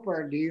yourself,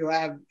 or do you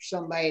have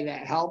somebody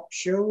that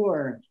helps you,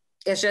 or?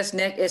 It's just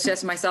Nick. It's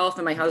just myself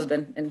and my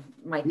husband and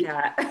my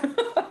cat.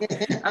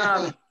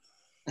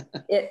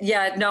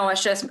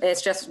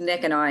 It's just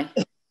Nick and I.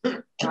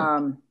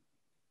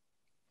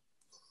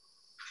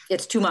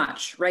 It's too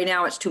much right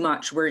now. It's too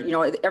much.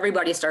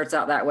 Everybody starts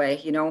out that way,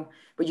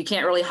 but you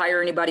can't really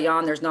hire anybody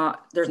on. There's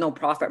no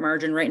profit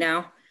margin right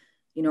now.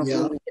 When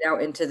we get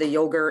out into the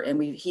yogurt,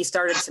 and he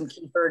started some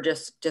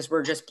kefir,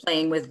 we're just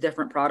playing with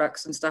different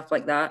products and stuff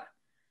like that.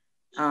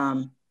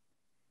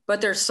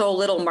 But there's so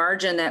little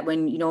margin that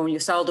when you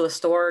sell to a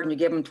store and you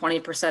give them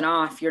 20%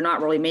 off, you're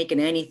not really making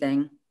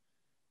anything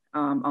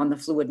on the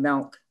fluid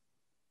milk.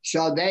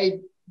 So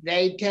they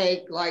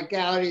take, like,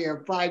 out of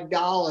your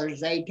 $5,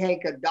 they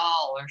take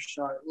 $1,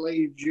 so it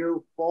leaves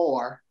you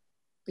 $4.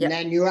 And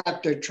then you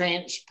have to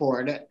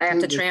transport it. I have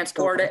to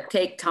transport it,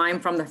 take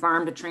time from the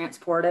farm to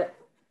transport it.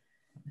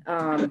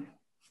 And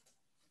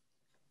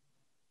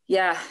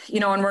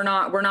we're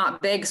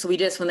not big. So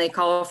when they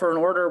call for an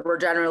order, we're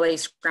generally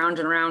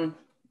scrounging around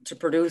to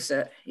produce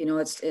it.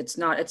 It's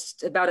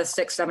about a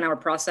 6-7 hour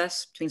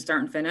process between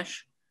start and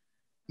finish.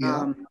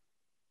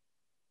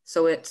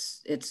 So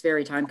it's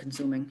very time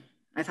consuming.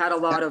 I've had a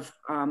lot of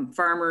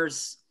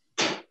farmers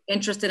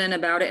interested in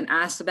about it and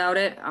asked about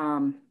it.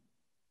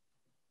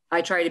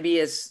 I try to be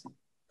as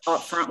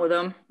upfront with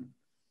them.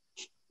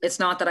 It's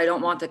not that I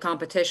don't want the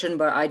competition,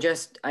 but I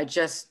just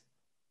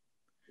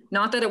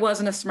not that it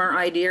wasn't a smart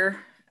idea.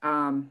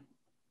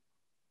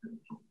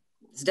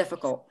 It's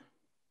difficult.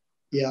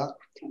 Yeah.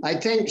 I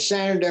think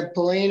Senator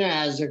Polina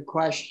has a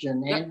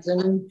question.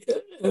 Anthony?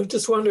 I'm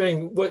just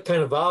wondering what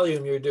kind of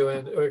volume you're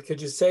doing, or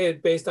could you say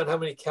it based on how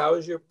many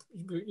cows you're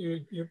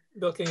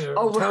milking,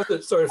 or how's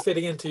it sort of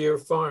fitting into your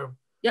farm?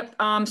 Yep.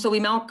 So we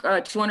milk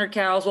 200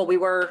 cows. Well, we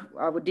were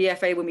with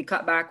DFA when we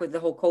cut back with the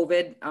whole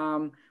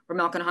COVID. We're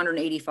milking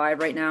 185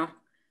 right now.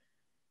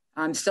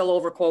 I'm still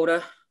over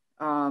quota.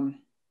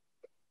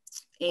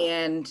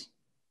 And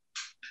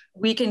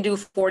we can do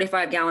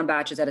 45-gallon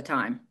batches at a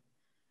time.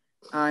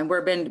 And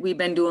we've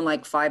been doing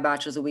like 5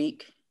 batches a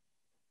week,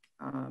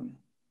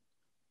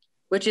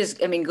 which is,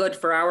 good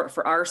for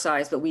our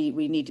size, but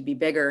we need to be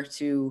bigger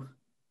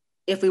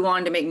if we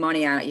wanted to make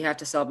money on it, you have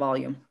to sell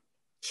volume.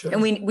 Sure.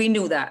 And we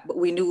knew that, but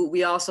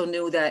we also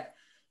knew that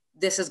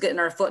this is getting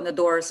our foot in the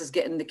door. This is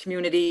getting the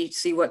community,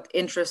 see what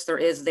interest there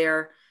is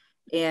there,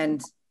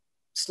 and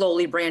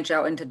slowly branch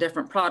out into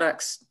different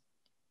products,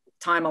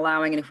 time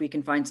allowing, and if we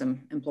can find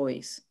some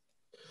employees.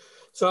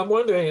 So I'm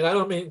wondering, and I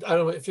don't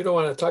if you don't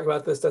want to talk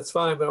about this, that's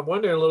fine, but I'm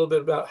wondering a little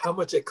bit about how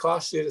much it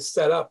costs you to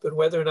set up and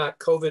whether or not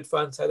COVID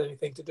funds had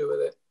anything to do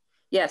with it.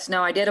 Yes,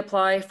 now I did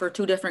apply for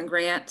 2 different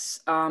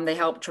grants. They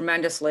helped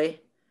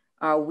tremendously.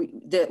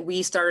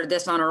 We started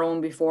this on our own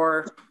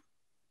before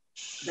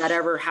that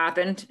ever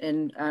happened,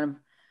 and I'm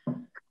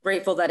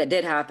grateful that it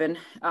did happen.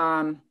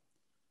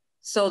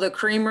 So the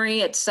creamery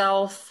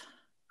itself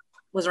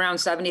was around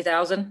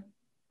 $70,000,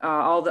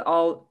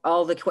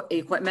 all the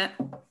equipment.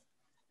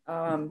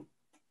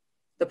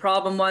 The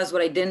problem was,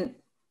 what I didn't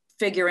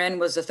figure in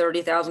was the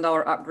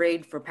 $30,000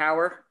 upgrade for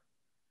power.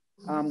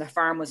 The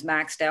farm was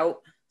maxed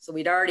out. So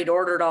we'd already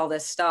ordered all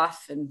this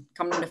stuff, and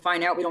coming to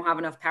find out we don't have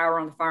enough power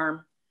on the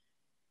farm.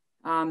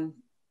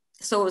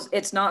 So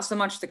it's not so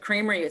much the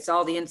creamery, it's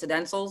all the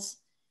incidentals.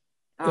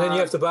 And then you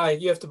have to buy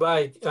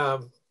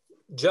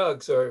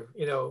jugs, or,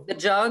 The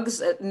jugs,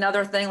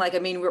 another thing,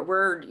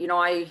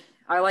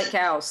 I like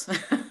cows.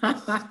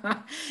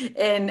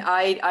 And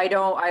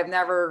I've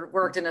never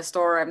worked in a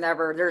store.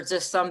 There's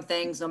just some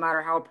things, no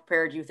matter how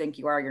prepared you think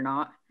you are, you're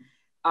not.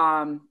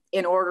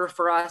 In order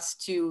for us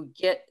to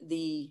get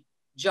the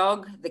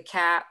jug, the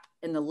cap,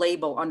 and the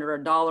label under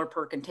 $1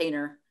 per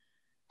container,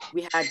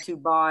 we had to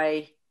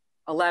buy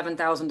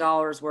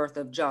 $11,000 worth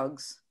of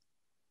jugs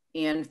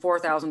and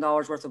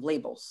 $4,000 worth of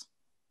labels.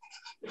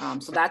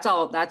 So that's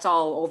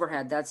all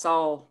overhead. That's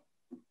all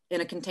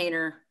in a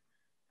container.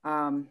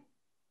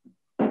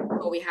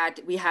 But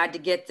we had to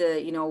get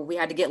the, you know, we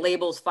had to get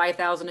labels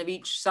 5,000 of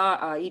each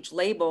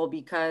label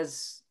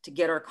because to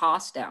get our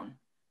costs down.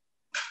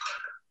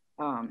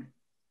 But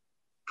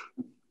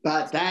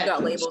that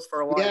got labels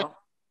for a while. Yeah,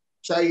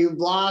 so you've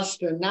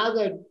lost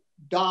another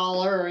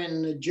 $1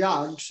 in the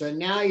jug. So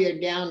now you're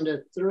down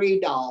to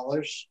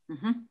 $3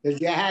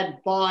 because you had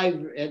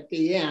 5 at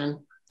the end.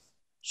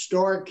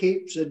 Store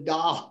keeps $1.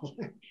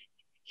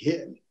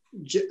 $1.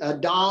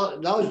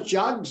 Those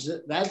jugs,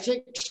 that's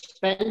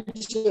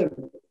expensive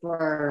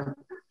for.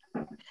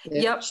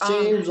 It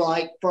seems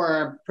like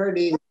for a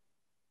pretty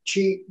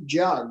cheap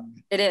jug.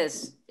 It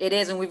is,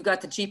 and we've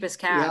got the cheapest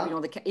cap. Yeah. You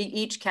know,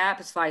 each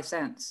cap is 5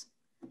 cents,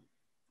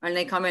 and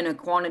they come in a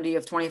quantity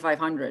of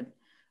 2,500.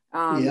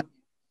 Yeah.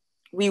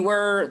 We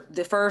were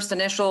the first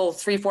initial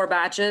 3-4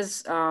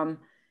 batches.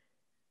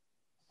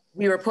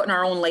 We were putting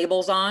our own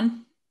labels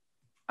on.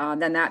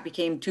 Then that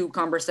became too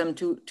cumbersome,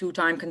 too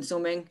time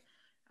consuming.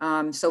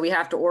 So we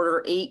have to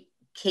order 8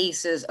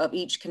 cases of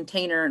each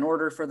container in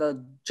order for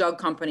the jug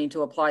company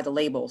to apply the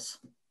labels.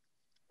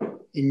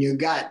 And you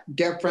got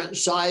different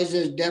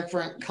sizes,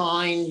 different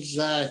kinds.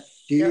 Do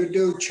you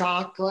do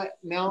chocolate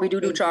milk? We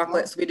do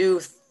chocolates. We do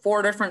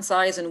 4 different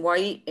sizes in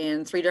white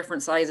and 3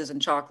 different sizes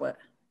in chocolate.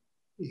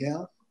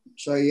 Yeah.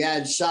 So you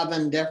had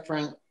 7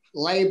 different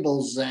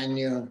labels then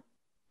you.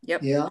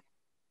 Yep. Yeah.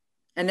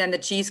 And then the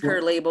cheese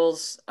curd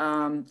labels,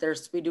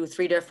 we do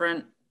 3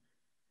 different.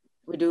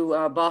 We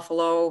do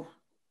buffalo,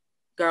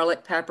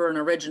 garlic, pepper, and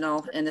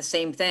original, and the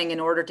same thing in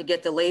order to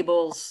get the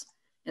labels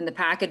and the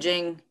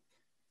packaging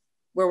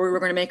where we were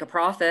going to make a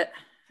profit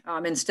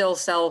and still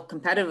sell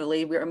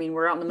competitively.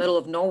 We're out in the middle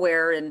of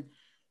nowhere, and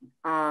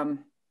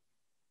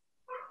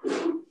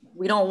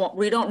we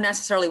don't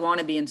necessarily want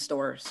to be in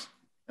stores.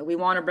 We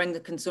want to bring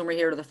the consumer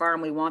here to the farm.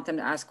 We want them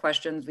to ask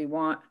questions. We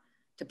want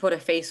to put a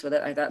face with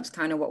it. That's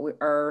kind of what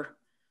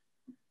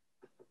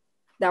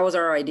that was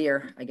our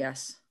idea, I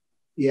guess.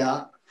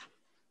 Yeah.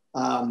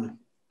 Have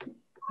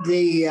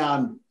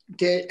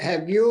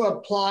you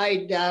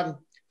applied to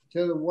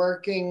the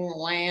Working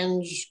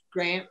Lands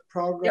Grant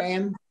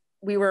Program? Yep.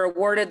 We were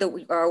awarded the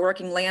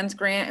Working Lands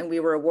Grant, and we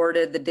were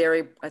awarded the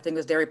dairy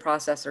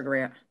processor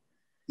grant.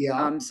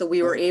 Yeah. So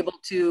we were able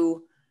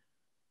to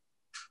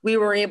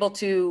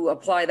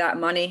apply that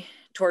money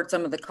towards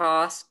some of the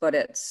costs, but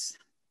it's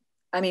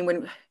a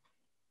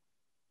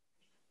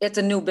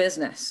new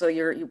business. So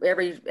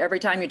every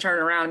time you turn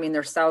around,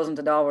 there's thousands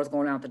of dollars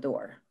going out the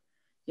door.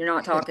 You're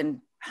not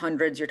talking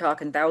hundreds, you're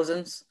talking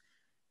thousands.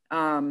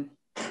 For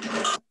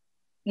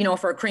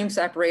a cream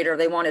separator,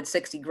 they wanted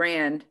 60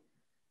 grand.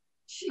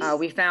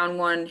 We found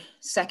one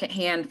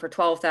secondhand for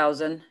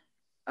 12,000.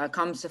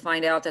 Comes to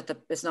find out that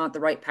it's not the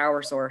right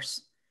power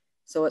source.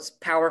 So it's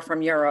power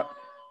from Europe.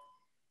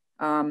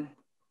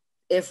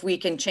 If we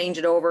can change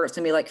it over, it's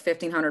gonna be like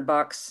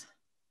 $1,500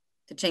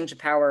 to change the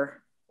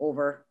power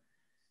over.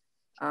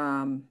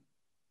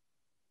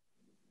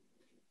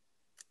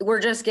 We're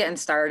just getting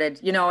started.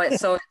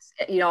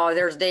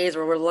 There's days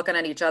where we're looking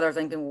at each other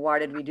thinking, why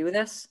did we do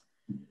this?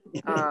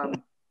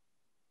 But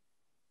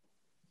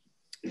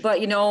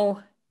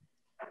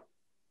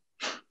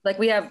like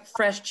we have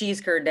fresh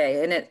cheese curd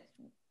day, and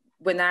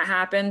when that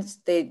happens,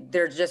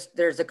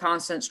 there's a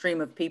constant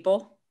stream of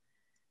people.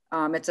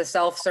 It's a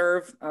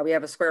self-serve. We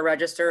have a square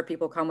register.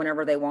 People come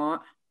whenever they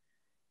want.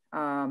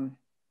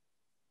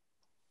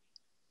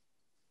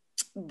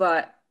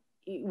 But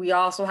we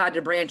also had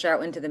to branch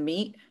out into the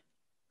meat.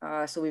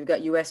 So we've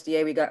got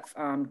USDA, we got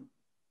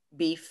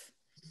beef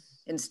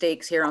and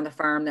steaks here on the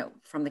farm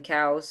from the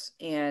cows.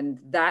 And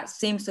that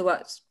seems to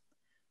what's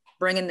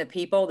bringing the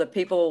people. The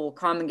people will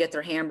come and get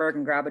their hamburger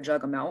and grab a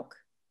jug of milk.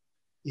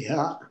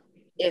 Yeah.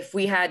 If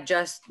we had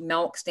just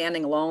milk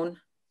standing alone,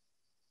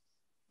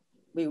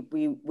 we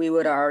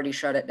would have already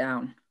shut it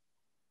down.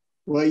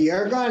 Well,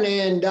 you're going to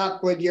end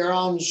up with your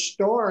own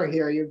store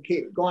here. You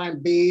keep going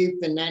beef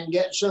and then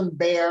get some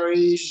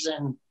berries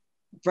and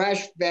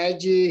fresh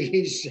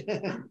veggies.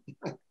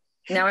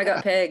 Now I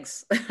got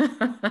pigs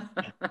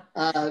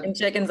and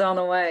chickens on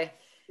the way.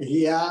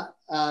 Yeah.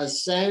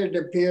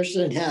 Senator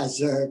Pearson has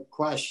a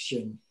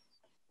question.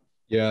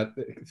 Yeah.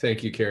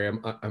 Thank you, Carrie.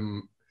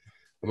 I'm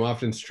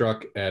often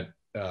struck at,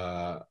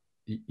 the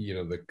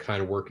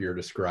kind of work you're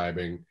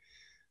describing.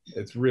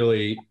 It's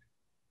really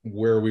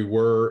where we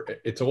were.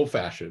 It's old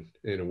fashioned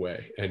in a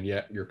way, and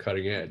yet you're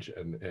cutting edge,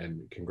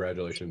 and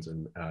congratulations.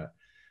 And I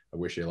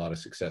wish you a lot of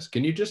success.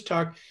 Can you just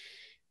talk,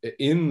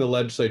 in the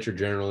legislature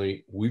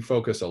generally, we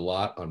focus a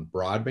lot on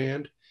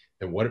broadband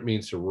and what it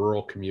means to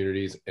rural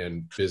communities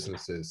and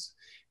businesses.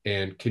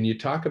 And can you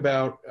talk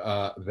about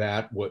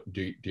that? What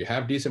do you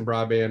have decent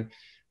broadband?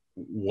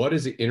 What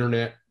is the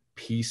internet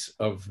piece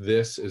of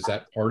this? Is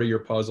that part of your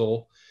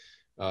puzzle?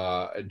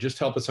 Just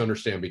help us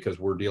understand, because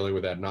we're dealing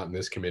with that not in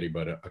this committee,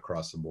 but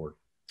across the board.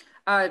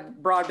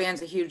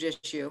 Broadband's a huge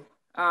issue.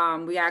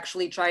 We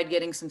actually tried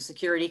getting some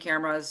security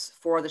cameras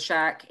for the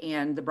shack,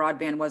 and the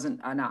broadband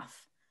wasn't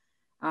enough.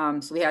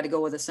 So we had to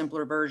go with a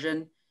simpler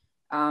version.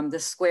 The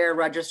Square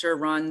register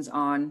runs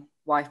on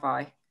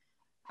Wi-Fi.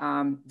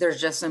 There's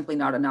just simply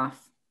not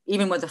enough.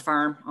 even with the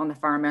farm, on the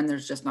farm end,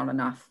 there's just not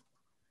enough.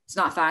 It's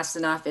not fast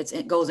enough.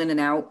 It goes in and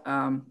out.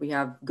 We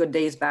have good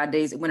days, bad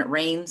days. When it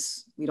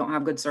rains, we don't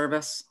have good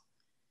service.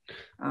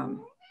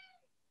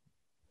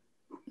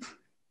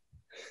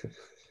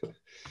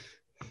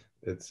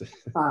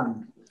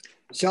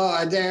 So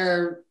are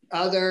there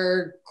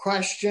other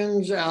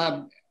questions?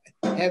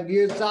 Have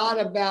you thought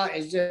about,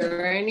 is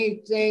there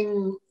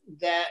anything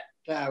that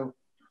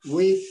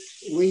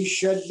we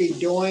should be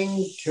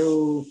doing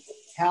to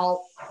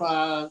help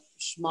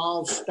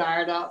small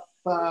startup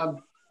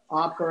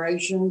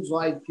operations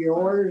like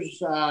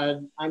yours?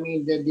 I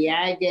mean, did the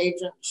ag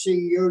agency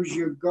use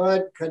you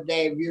good? Could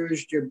they have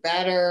used you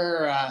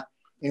better?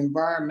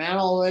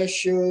 Environmental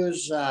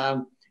issues,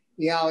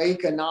 you know,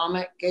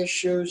 economic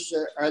issues.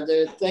 Are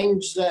there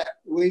things that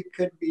we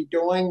could be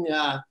doing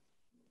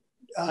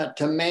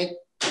to make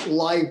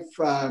life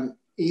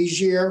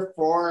easier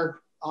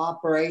for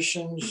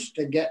operations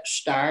to get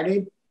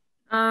started?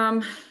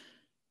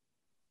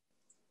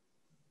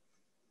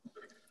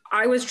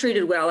 I was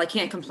treated well. I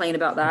can't complain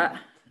about that.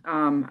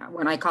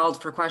 When I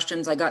called for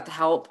questions, I got the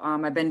help.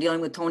 I've been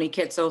dealing with Tony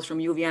Kitsos from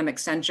UVM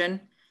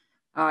Extension.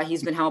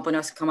 He's been helping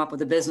us come up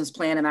with a business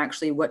plan and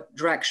actually what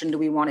direction do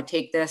we want to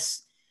take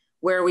this?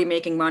 Where are we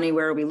making money?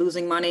 Where are we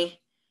losing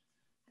money?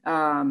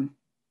 I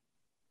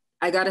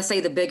got to say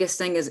the biggest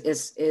thing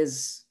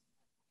is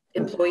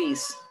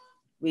employees.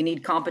 We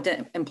need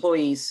competent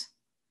employees.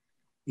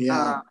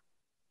 Yeah.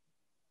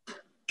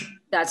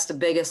 That's the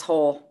biggest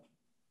hole.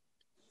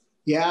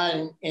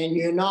 Yeah, and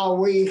you know,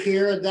 we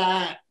hear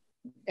that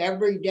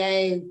every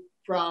day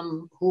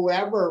from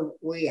whoever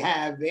we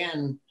have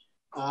in,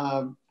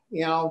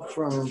 you know,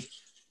 from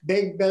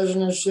big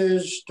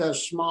businesses to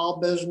small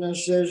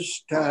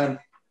businesses to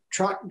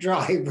truck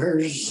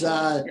drivers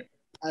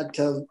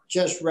to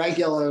just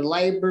regular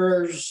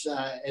laborers.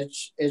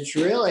 It's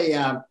really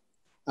a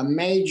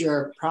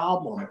major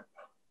problem.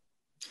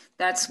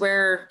 That's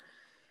where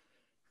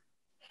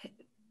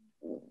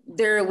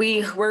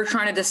we're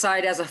trying to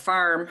decide as a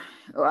farm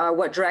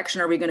what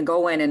direction are we going to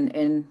go in,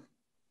 and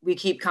we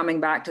keep coming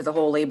back to the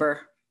whole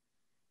labor.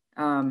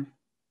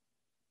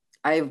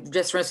 I've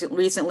just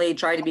recently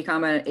tried to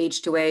become an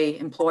H-2A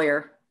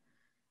employer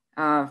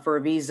for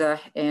a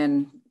visa,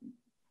 and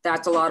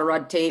that's a lot of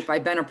red tape.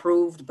 I've been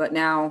approved, but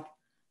now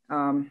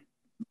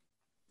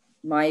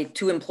my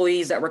 2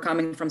 employees that were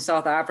coming from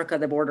South Africa,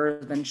 the border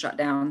has been shut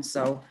down.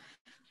 So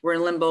we're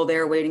in limbo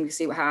there waiting to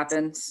see what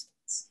happens.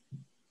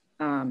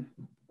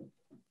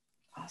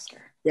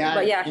 Oscar. Yeah,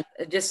 but yeah,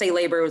 just say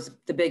labor was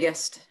the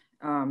biggest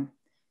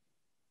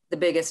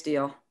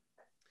deal.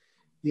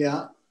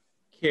 Yeah.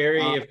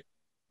 Carrie,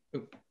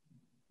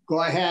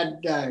 go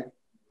ahead, Carrie.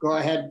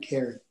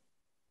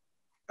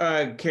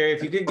 Carrie,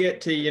 if you could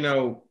get to, you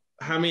know,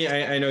 how many,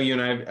 I know you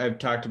and I've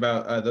talked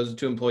about those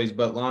 2 employees,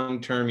 but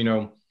long-term, you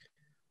know,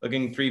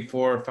 looking 3,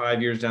 4,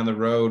 5 years down the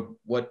road,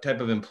 what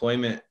type of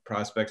employment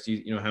prospects do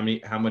you know,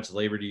 how much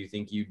labor do you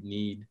think you'd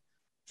need?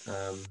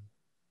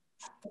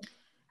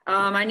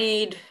 I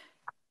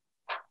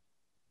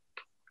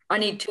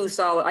need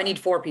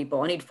 4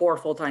 people. I need 4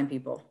 full-time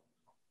people.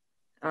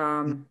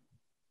 I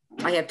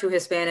have 2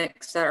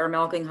 Hispanics that are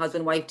milking,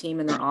 husband-wife team,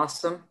 and they're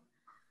awesome.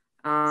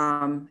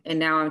 And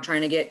now I'm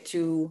trying to get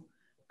 2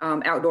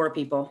 outdoor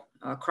people,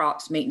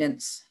 crops,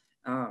 maintenance.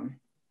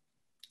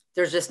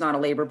 There's just not a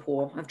labor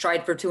pool. I've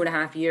tried for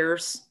 2.5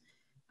 years,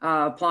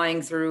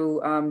 applying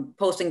through,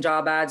 posting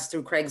job ads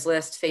through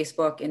Craigslist,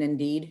 Facebook, and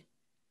Indeed.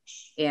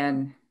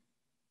 And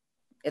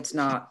it's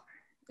not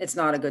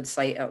a good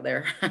site out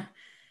there.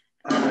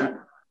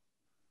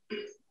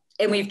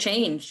 And we've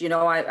changed, you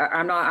know,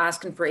 I'm not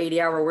asking for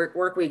 80-hour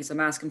work weeks.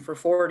 I'm asking for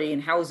 40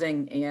 and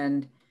housing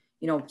and,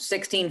 you know,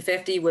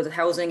 $1,650 with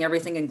housing,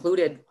 everything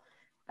included.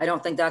 I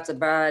don't think that's a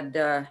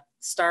bad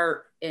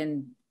start,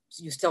 and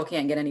you still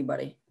can't get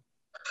anybody.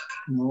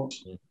 No.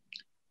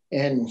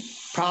 And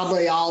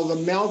probably all the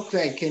milk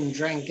they can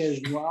drink as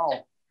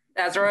well.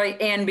 That's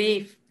right, and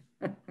beef.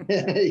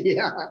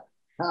 Yeah.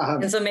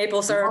 And some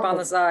maple syrup on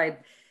the side.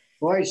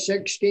 Boy,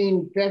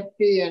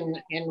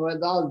 $1,650 and with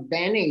those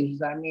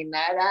bennies, I mean,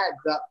 that adds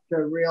up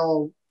to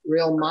real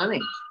money.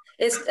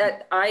 It's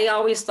I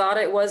always thought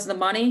it was the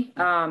money,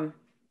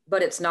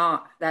 but it's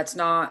not. That's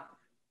not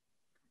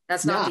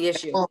the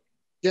issue.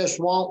 Just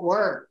won't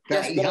work.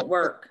 Just won't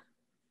work.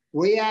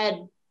 We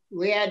had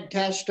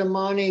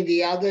testimony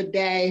the other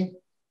day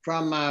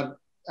from a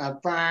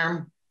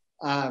farmer,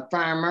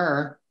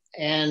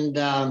 and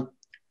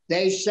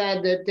they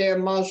said that their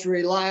most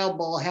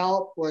reliable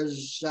help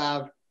was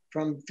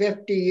from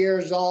 50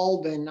 years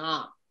old and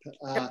up.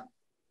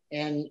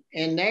 And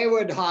they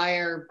would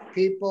hire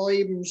people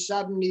even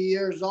 70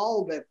 years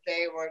old if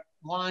they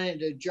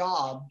wanted a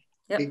job,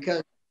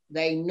 because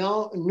they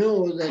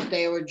knew that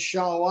they would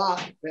show up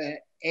at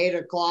 8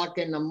 o'clock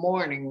in the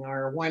morning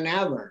or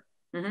whenever.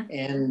 Mm-hmm.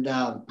 And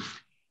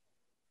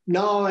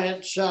no,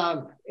 it's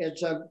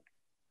a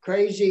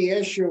crazy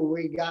issue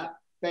we got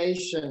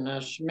facing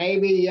us.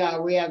 Maybe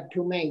we have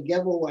too many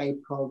giveaway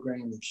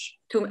programs.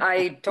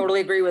 I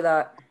totally agree with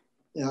that.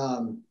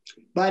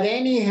 But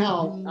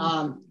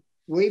anyhow,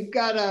 we've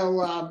got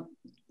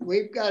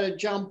to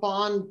jump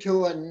on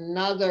to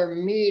another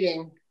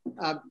meeting.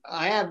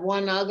 I have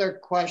one other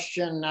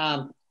question.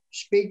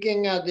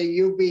 Speaking of the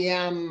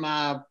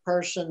UBM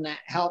person that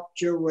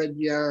helped you with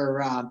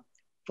your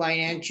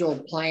financial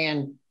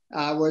plan,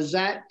 was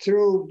that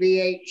through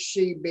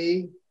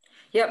VHCB?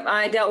 Yep,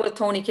 I dealt with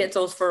Tony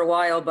Kitzel's for a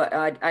while, but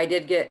I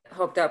did get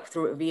hooked up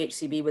through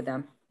VHCB with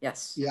them.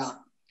 Yes. Yeah,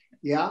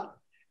 yeah.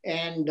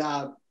 And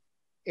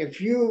if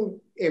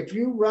you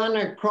run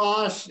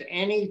across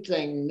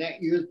anything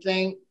that you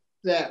think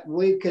that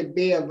we could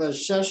be of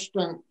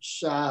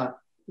assistance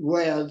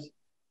with,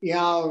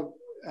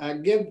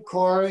 give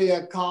Corey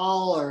a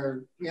call,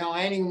 or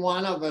any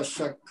one of us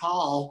a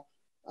call.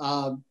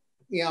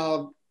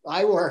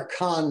 I work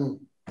on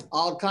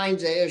all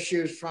kinds of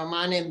issues, from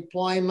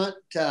unemployment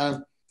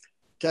to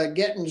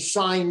getting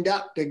signed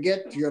up to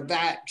get your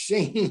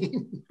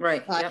vaccine.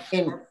 Right. Yep.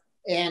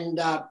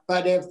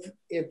 But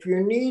if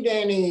you need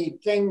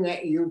anything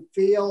that you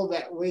feel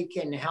that we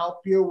can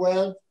help you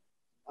with,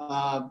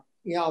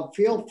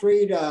 feel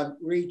free to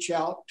reach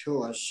out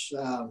to us.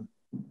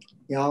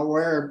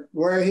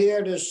 We're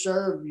here to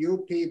serve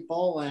you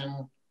people,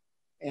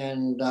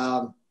 and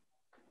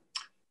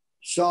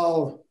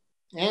so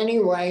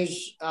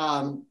anyways,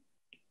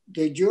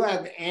 did you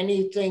have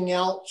anything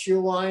else you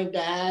wanted to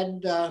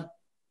add,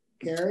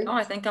 Carrie? No,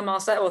 I think I'm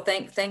all set. Well,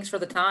 thanks for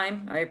the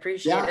time. I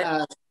appreciate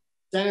it.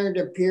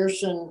 Senator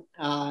Pearson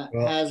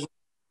has a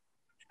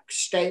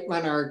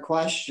statement or a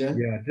question.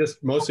 Yeah,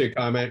 just mostly a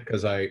comment,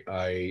 because I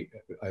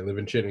live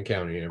in Chittenden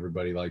County.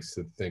 Everybody likes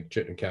to think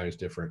Chittenden County is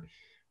different.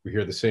 We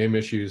hear the same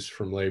issues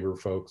from labor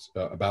folks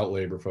about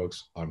labor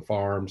folks on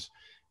farms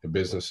and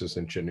businesses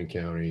in Chittenden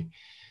County.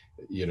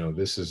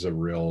 This is a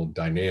real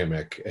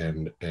dynamic,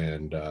 and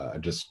I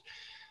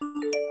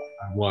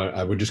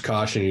would just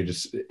caution you.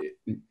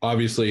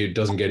 Obviously, it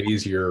doesn't get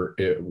easier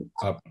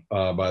up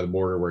by the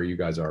border where you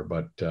guys are,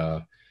 but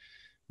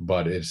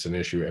it's an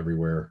issue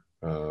everywhere.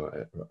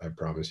 I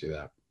promise you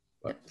that.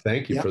 But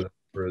thank you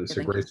for this.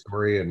 A great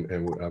story, and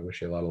I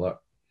wish you a lot of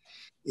luck.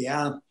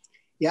 Yeah,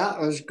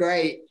 it was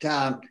great.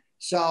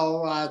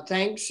 So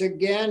thanks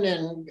again,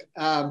 and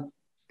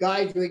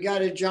guys, we got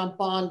to jump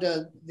on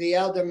to the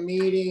other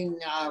meeting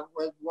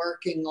with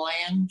Working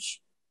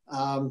Lands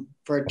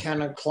for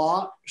 10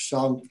 o'clock.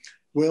 So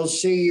we'll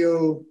see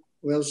you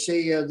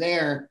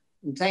there.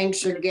 And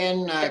thanks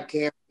again,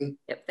 Carrie.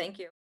 Yep, thank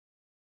you.